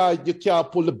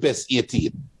can't pull the best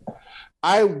 18.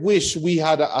 I wish we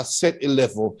had a set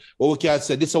 11 where we can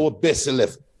say this is our best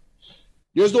 11.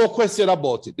 There's no question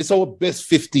about it. It's our best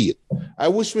 15. I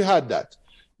wish we had that.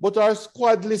 But our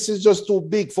squad list is just too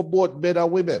big for both men and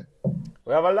women.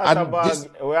 We have a lot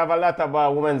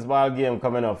of women's ball game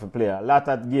coming up to play. A lot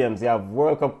of games. You have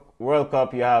World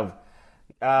Cup. You have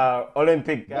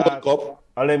Olympic.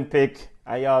 Olympic.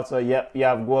 And you also you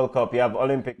have World Cup. You have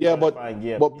Olympic. Yeah, but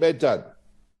Benton,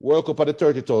 World Cup at the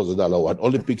 $30,000 one.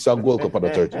 Olympics and World Cup at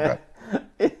the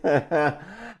 $30,000.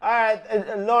 All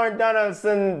right, Lauren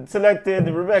Donaldson selected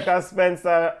Rebecca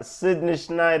Spencer, Sydney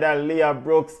Schneider, Leah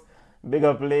Brooks, big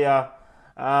up Leah,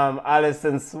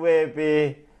 Alison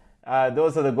Swaby.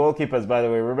 Those are the goalkeepers, by the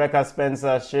way. Rebecca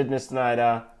Spencer, Sydney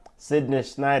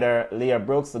Schneider, Leah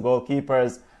Brooks, the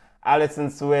goalkeepers. Alison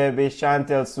Swaby,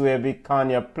 Chantel Swaby,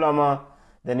 Kanya Plummer,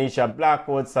 Denisha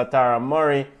Blackwood, Satara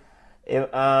Murray,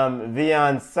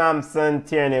 Vian Sampson,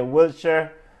 Tierney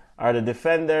Wilshire are the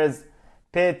defenders.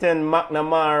 Peyton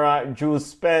McNamara, Drew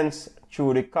Spence,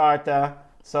 Trudy Carter,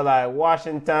 Solai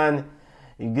Washington,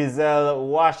 Giselle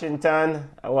Washington.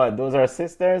 What? Those are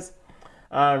sisters.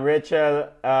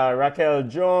 Raquel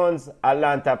Jones,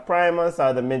 Atlanta Primus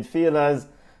are the midfielders.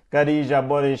 Khadija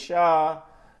Bonnie Shaw,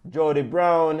 Jody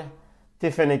Brown,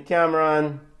 Tiffany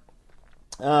Cameron,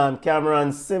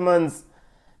 Cameron Simmons,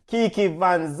 Kiki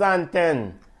Van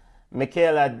Zanten,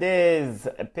 Michaela Days,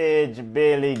 Paige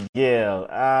Bailey Gale.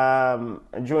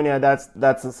 Junior, that's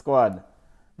a squad.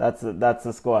 That's a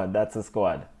squad.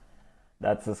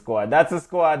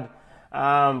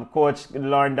 Coach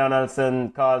Lauren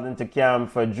Donaldson called into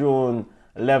camp for June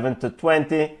 11 to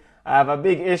 20. I have a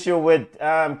big issue with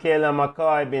Kayla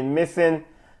McCoy being missing,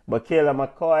 but Kayla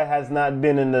McCoy has not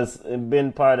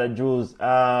been part of Drew's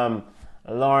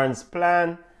Lawrence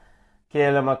plan.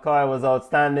 Kayla McCoy was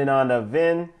outstanding on the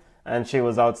Vin, and she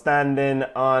was outstanding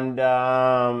on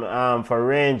the, for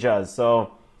Rangers.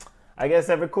 So I guess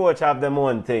every coach have their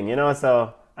own thing, you know.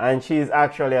 So, and she's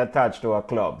actually attached to a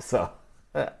club, so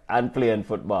and playing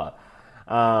football.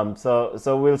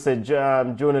 So we'll say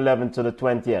June 11th to the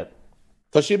 20th.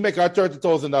 So she make her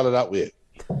 $30,000 that way.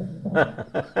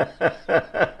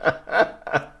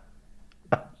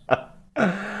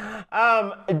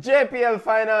 JPL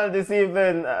final this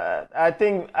evening. I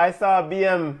think I saw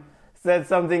BM said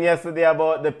something yesterday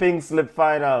about the pink slip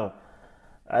final.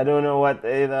 I don't know what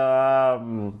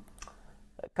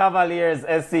Cavaliers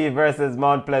SC versus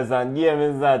Mount Pleasant. Game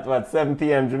is at 7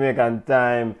 p.m. Jamaican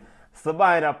time.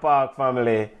 Sabina Park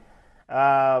family.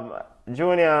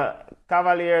 Junior,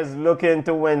 Cavaliers looking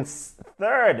to win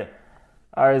third.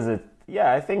 Or is it?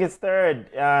 Yeah, I think it's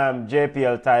third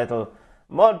JPL title.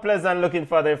 Mount Pleasant looking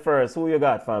for their first. Who you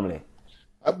got, family?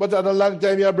 But at a long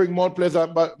time you bring Mount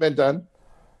Pleasant back, Benton.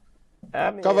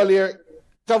 Cavalier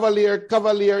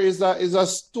is a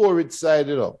storied side,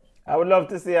 you know. I would love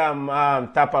to see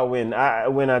Tapa win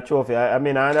a trophy. I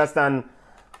mean, I understand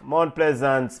Mount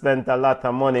Pleasant spent a lot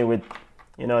of money with,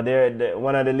 you know, they're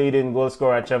one of the leading goal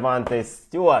scorer, Chavante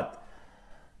Stewart,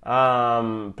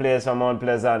 plays for Mount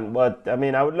Pleasant. But I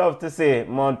mean, I would love to see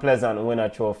Mount Pleasant win a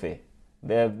trophy.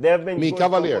 They've been good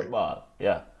Cavalier. for football.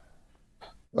 Yeah.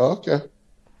 Okay.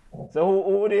 So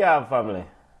who do you have, family?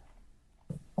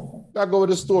 I go with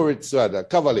the storied side,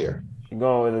 Cavalier. You're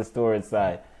going with the storied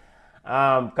side.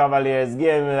 Cavaliers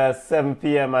game is at 7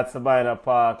 p.m. at Sabina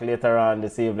Park later on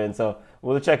this evening. So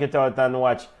we'll check it out and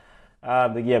watch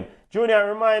the game.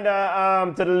 Junior,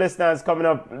 reminder to the listeners coming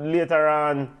up later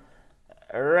on,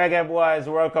 Reggaeboyz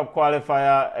World Cup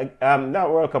qualifier,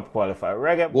 not World Cup qualifier,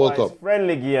 Reggaeboyz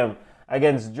friendly game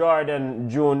against Jordan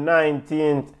June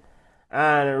 19th,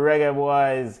 and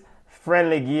Reggaeboyz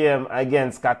friendly game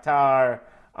against Qatar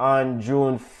on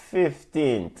June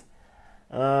 15th.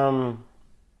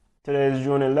 Today is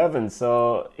June 11th,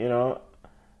 so you know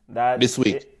that this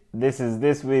week. This is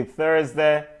this week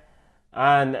Thursday,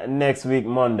 and next week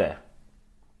Monday.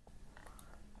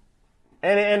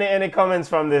 Any comments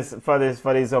from this for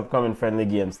these upcoming friendly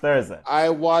games Thursday? I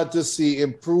want to see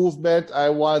improvement. I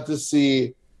want to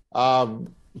see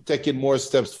taking more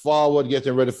steps forward,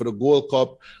 getting ready for the Gold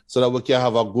Cup, so that we can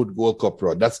have a good Gold Cup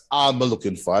run. That's all I'm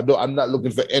looking for. I'm not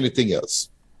looking for anything else.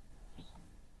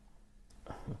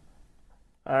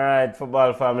 All right,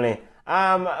 football family.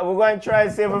 We're going to try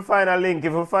to see if we find a link.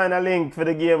 If we find a link for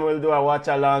the game, we'll do a watch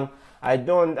along. I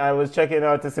was checking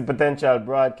out to see potential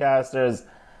broadcasters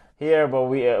here, but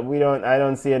I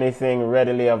don't see anything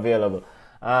readily available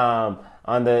on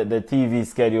the TV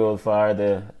schedule for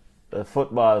the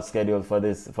football schedule for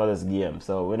this game.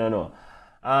 So we don't know.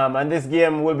 And this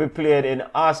game will be played in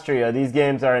Austria. These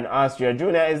games are in Austria.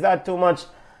 Junior, is that too much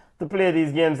to play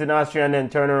these games in Austria and then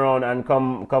turn around and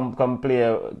come play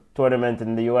a tournament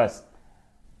in the US?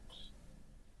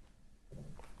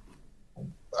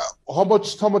 How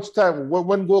much time?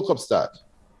 When Gold Cup start?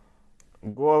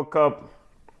 Gold Cup.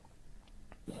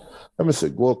 Let me see.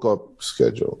 Gold Cup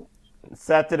schedule.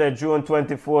 Saturday, June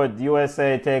 24th,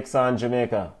 USA takes on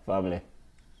Jamaica, family.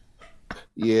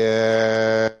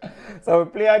 Yeah. So we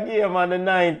play a game on the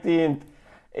 19th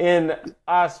in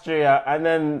Austria, and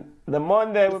then the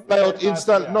Monday we fly out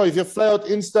instantly. No, if you fly out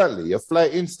instantly, you fly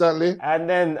instantly. And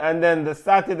then the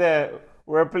Saturday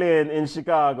we're playing in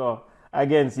Chicago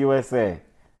against USA.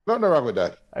 Nothing wrong with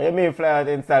that. You mean fly out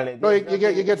instantly? No, you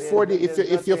get 40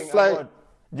 if you fly.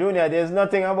 Junior, there's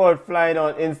nothing about flying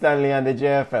out instantly on the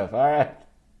JFF. All right.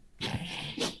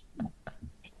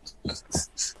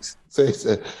 So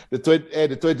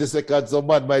the 20 seconds,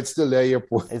 someone might still be at the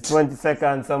airport. It's 20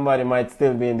 seconds, somebody might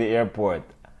still be in the airport.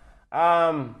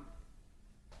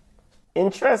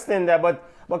 Interesting that, but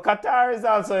Qatar is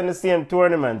also in the same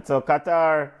tournament. So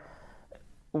Qatar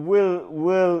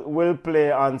will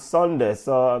play on Sunday.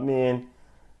 So I mean,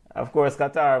 of course,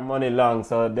 Qatar money long,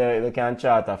 so they can't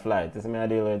charter a flight. This is me I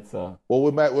deal with. So well,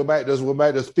 we might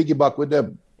just piggyback with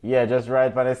them. Yeah, just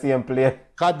right when I see him play.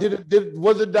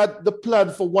 Wasn't that the plan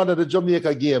for one of the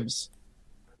Jamaica games?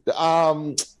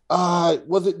 Was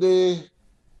it the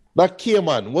that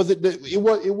Cayman? Was it the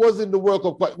it wasn't the World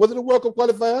Cup? Was it the World Cup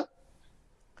qualifier?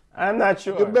 I'm not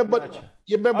sure. You remember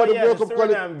the World Cup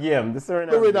Suriname game? The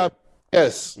Suriname game.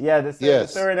 Yes. Yeah, the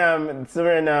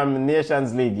Suriname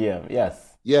Nations League game. Yes.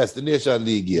 Yes, the Nations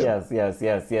League game. Yes.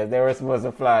 They were supposed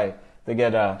to fly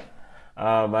together.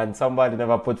 And somebody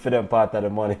never put for them part of the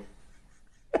money.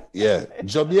 Yeah,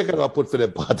 Jamaica never put for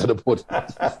them part of the money.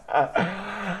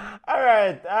 All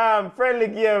right, friendly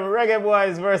game,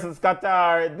 Reggaeboyz versus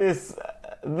Qatar. This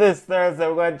Thursday,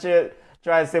 we're going to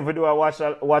try to see if we do a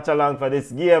watch along for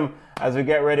this game as we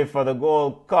get ready for the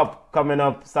Gold Cup coming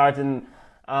up starting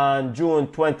on June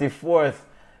 24th.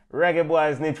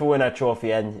 Reggaeboyz need to win a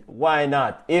trophy, and why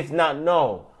not? If not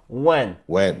now, when?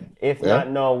 When? If not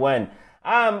now, when?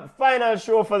 Final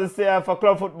show for for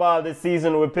club football this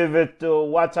season. We pivot to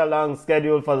watch along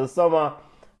schedule for the summer.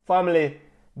 Family,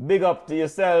 big up to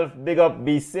yourself. Big up,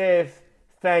 be safe.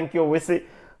 Thank you.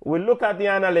 We look at the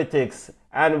analytics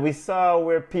and we saw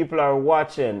where people are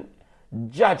watching.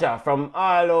 Jaja from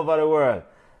all over the world.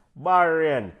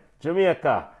 Bahrain,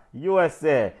 Jamaica,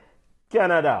 USA,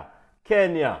 Canada,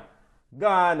 Kenya,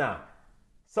 Ghana,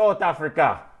 South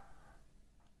Africa.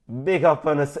 Big up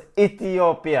on us,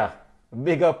 Ethiopia.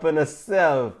 Big up on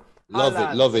yourself.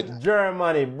 Love it.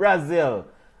 Germany, Brazil.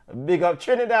 Big up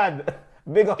Trinidad.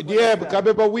 Big up. Yeah, because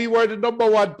remember we were the number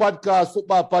one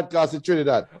football podcast in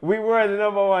Trinidad. We were the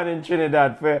number one in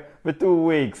Trinidad for 2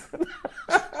 weeks.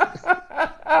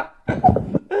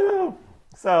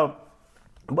 So,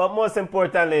 but most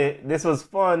importantly, this was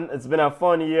fun. It's been a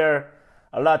fun year.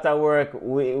 A lot of work.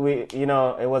 We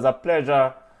it was a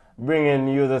pleasure bringing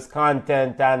you this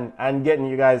content and getting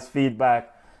you guys feedback.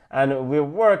 And we're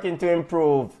working to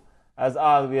improve as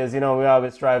always. We're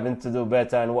always striving to do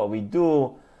better in what we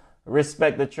do.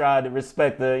 Respect the trad,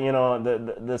 respect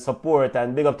the support,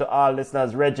 and big up to all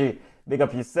listeners. Reggie, big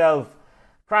up yourself.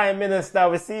 Prime Minister,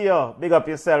 we see you. Big up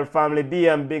yourself, family.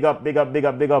 BM, big up. Big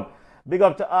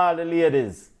up to all the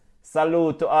ladies.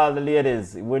 Salute to all the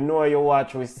ladies. We know you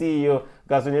watch, we see you.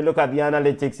 Because when you look at the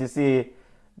analytics, you see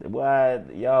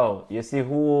you see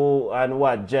who and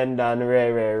what gender and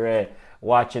rare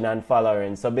watching and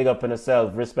following. So big up on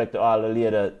yourself. Respect to all the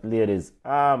ladies.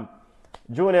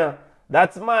 Junior,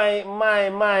 that's my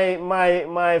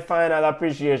final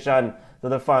appreciation to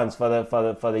the fans for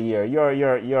the year.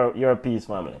 Your peace,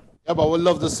 family. Yeah, but we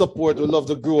love the support, we love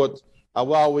the growth, and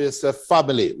we always say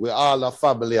family. We're all a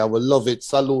family, and we love it.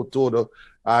 Salute to them.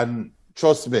 And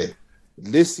trust me,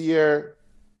 this year,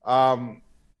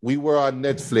 we were on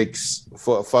Netflix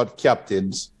for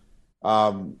captains.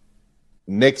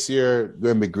 Next year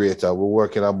going to be greater. We're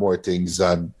working on more things,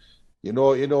 and you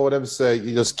know what I'm saying.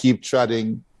 You just keep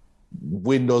treading.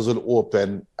 Windows will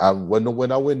open, and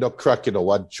when a window crack,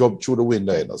 I jump through the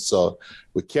window. So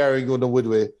we're carrying on the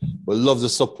way. We love the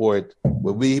support.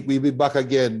 We'll be back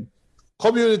again.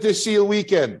 Community Shield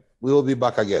weekend. We will be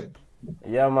back again.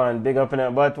 Yeah, man. Big up in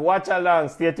it. But watch along.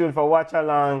 Stay tuned for watch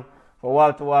along for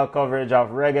wall-to-wall coverage of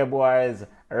Reggaeboyz,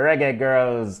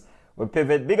 Reggaegirlz. We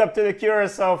pivot. Big up to the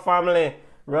Curacao family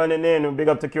running in. Big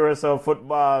up to Curacao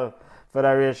Football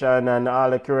Federation and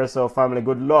all the Curacao family.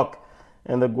 Good luck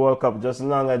in the World Cup, just as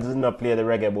long as it does not play the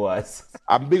Reggaeboyz.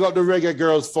 And big up the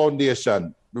Reggaegirlz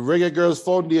Foundation. The Reggaegirlz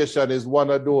Foundation is one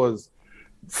of those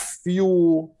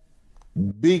few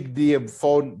big name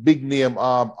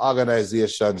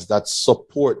organizations that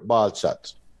support ball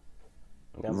chat.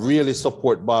 Really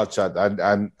support ball chat,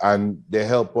 and they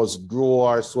help us grow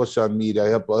our social media,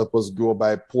 help us grow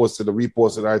by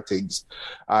reposting our things,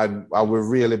 and we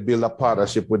really build a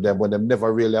partnership with them when they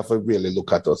never really have to really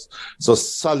look at us. So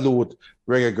salute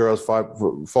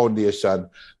Reggaegirlz Foundation.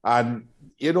 And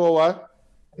you know what?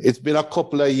 It's been a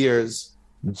couple of years.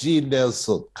 Gene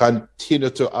Nelson, continue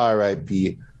to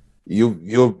RIP.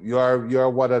 You are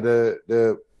one of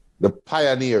the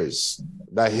pioneers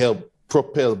that helped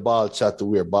propel ball chat to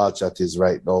where ball chat is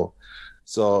right now.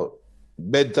 So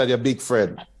Benton, your big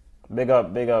friend. Big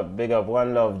up.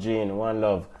 One love, Gene. One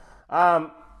love.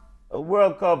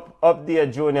 World Cup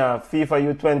update, Junior.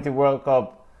 FIFA U20 World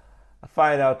Cup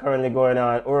final currently going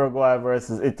on. Uruguay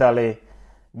versus Italy.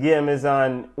 Game is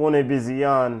on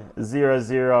Univision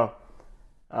 0-0.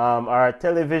 Our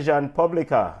television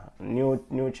publica,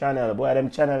 new channel. Boy, them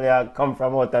channel come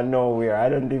from out of nowhere. I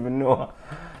don't even know.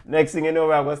 Next thing you know,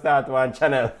 we're going to start one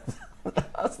channel.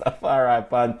 That's the far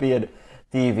right on paid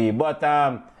TV. But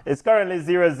it's currently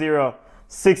 0-0,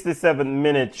 67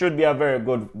 minutes. Should be a very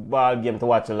good ball game to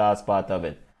watch the last part of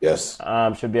it. Yes.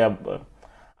 Should be a...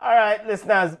 All right,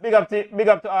 listeners. Big up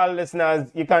to all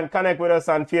listeners. You can connect with us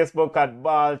on Facebook at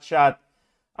Ball Chat,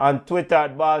 on Twitter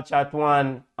at Ball Chat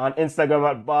 1, on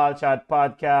Instagram at Ball Chat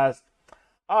Podcast.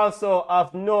 Also,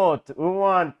 of note, we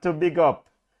want to big up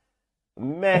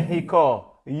Mexico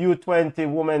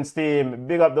U20 women's team.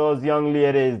 Big up those young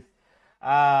ladies.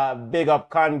 Big up,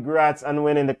 congrats on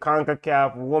winning the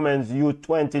CONCACAF Women's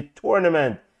U20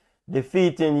 tournament,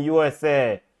 defeating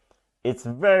USA It's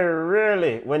very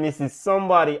rarely when you see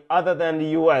somebody other than the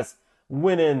US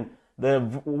winning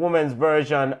the women's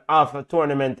version of a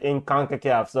tournament in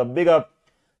CONCACAF. So big up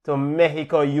to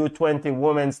Mexico U20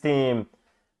 women's team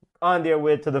on their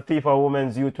way to the FIFA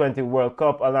Women's U20 World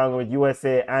Cup along with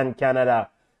USA and Canada.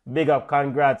 Big up,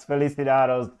 congrats,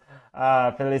 felicidades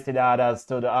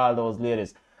to all those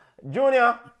ladies.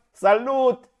 Junior,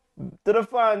 salute to the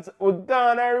fans who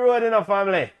gone and road in a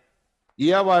family.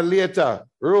 Yeah, man, later.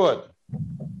 Road.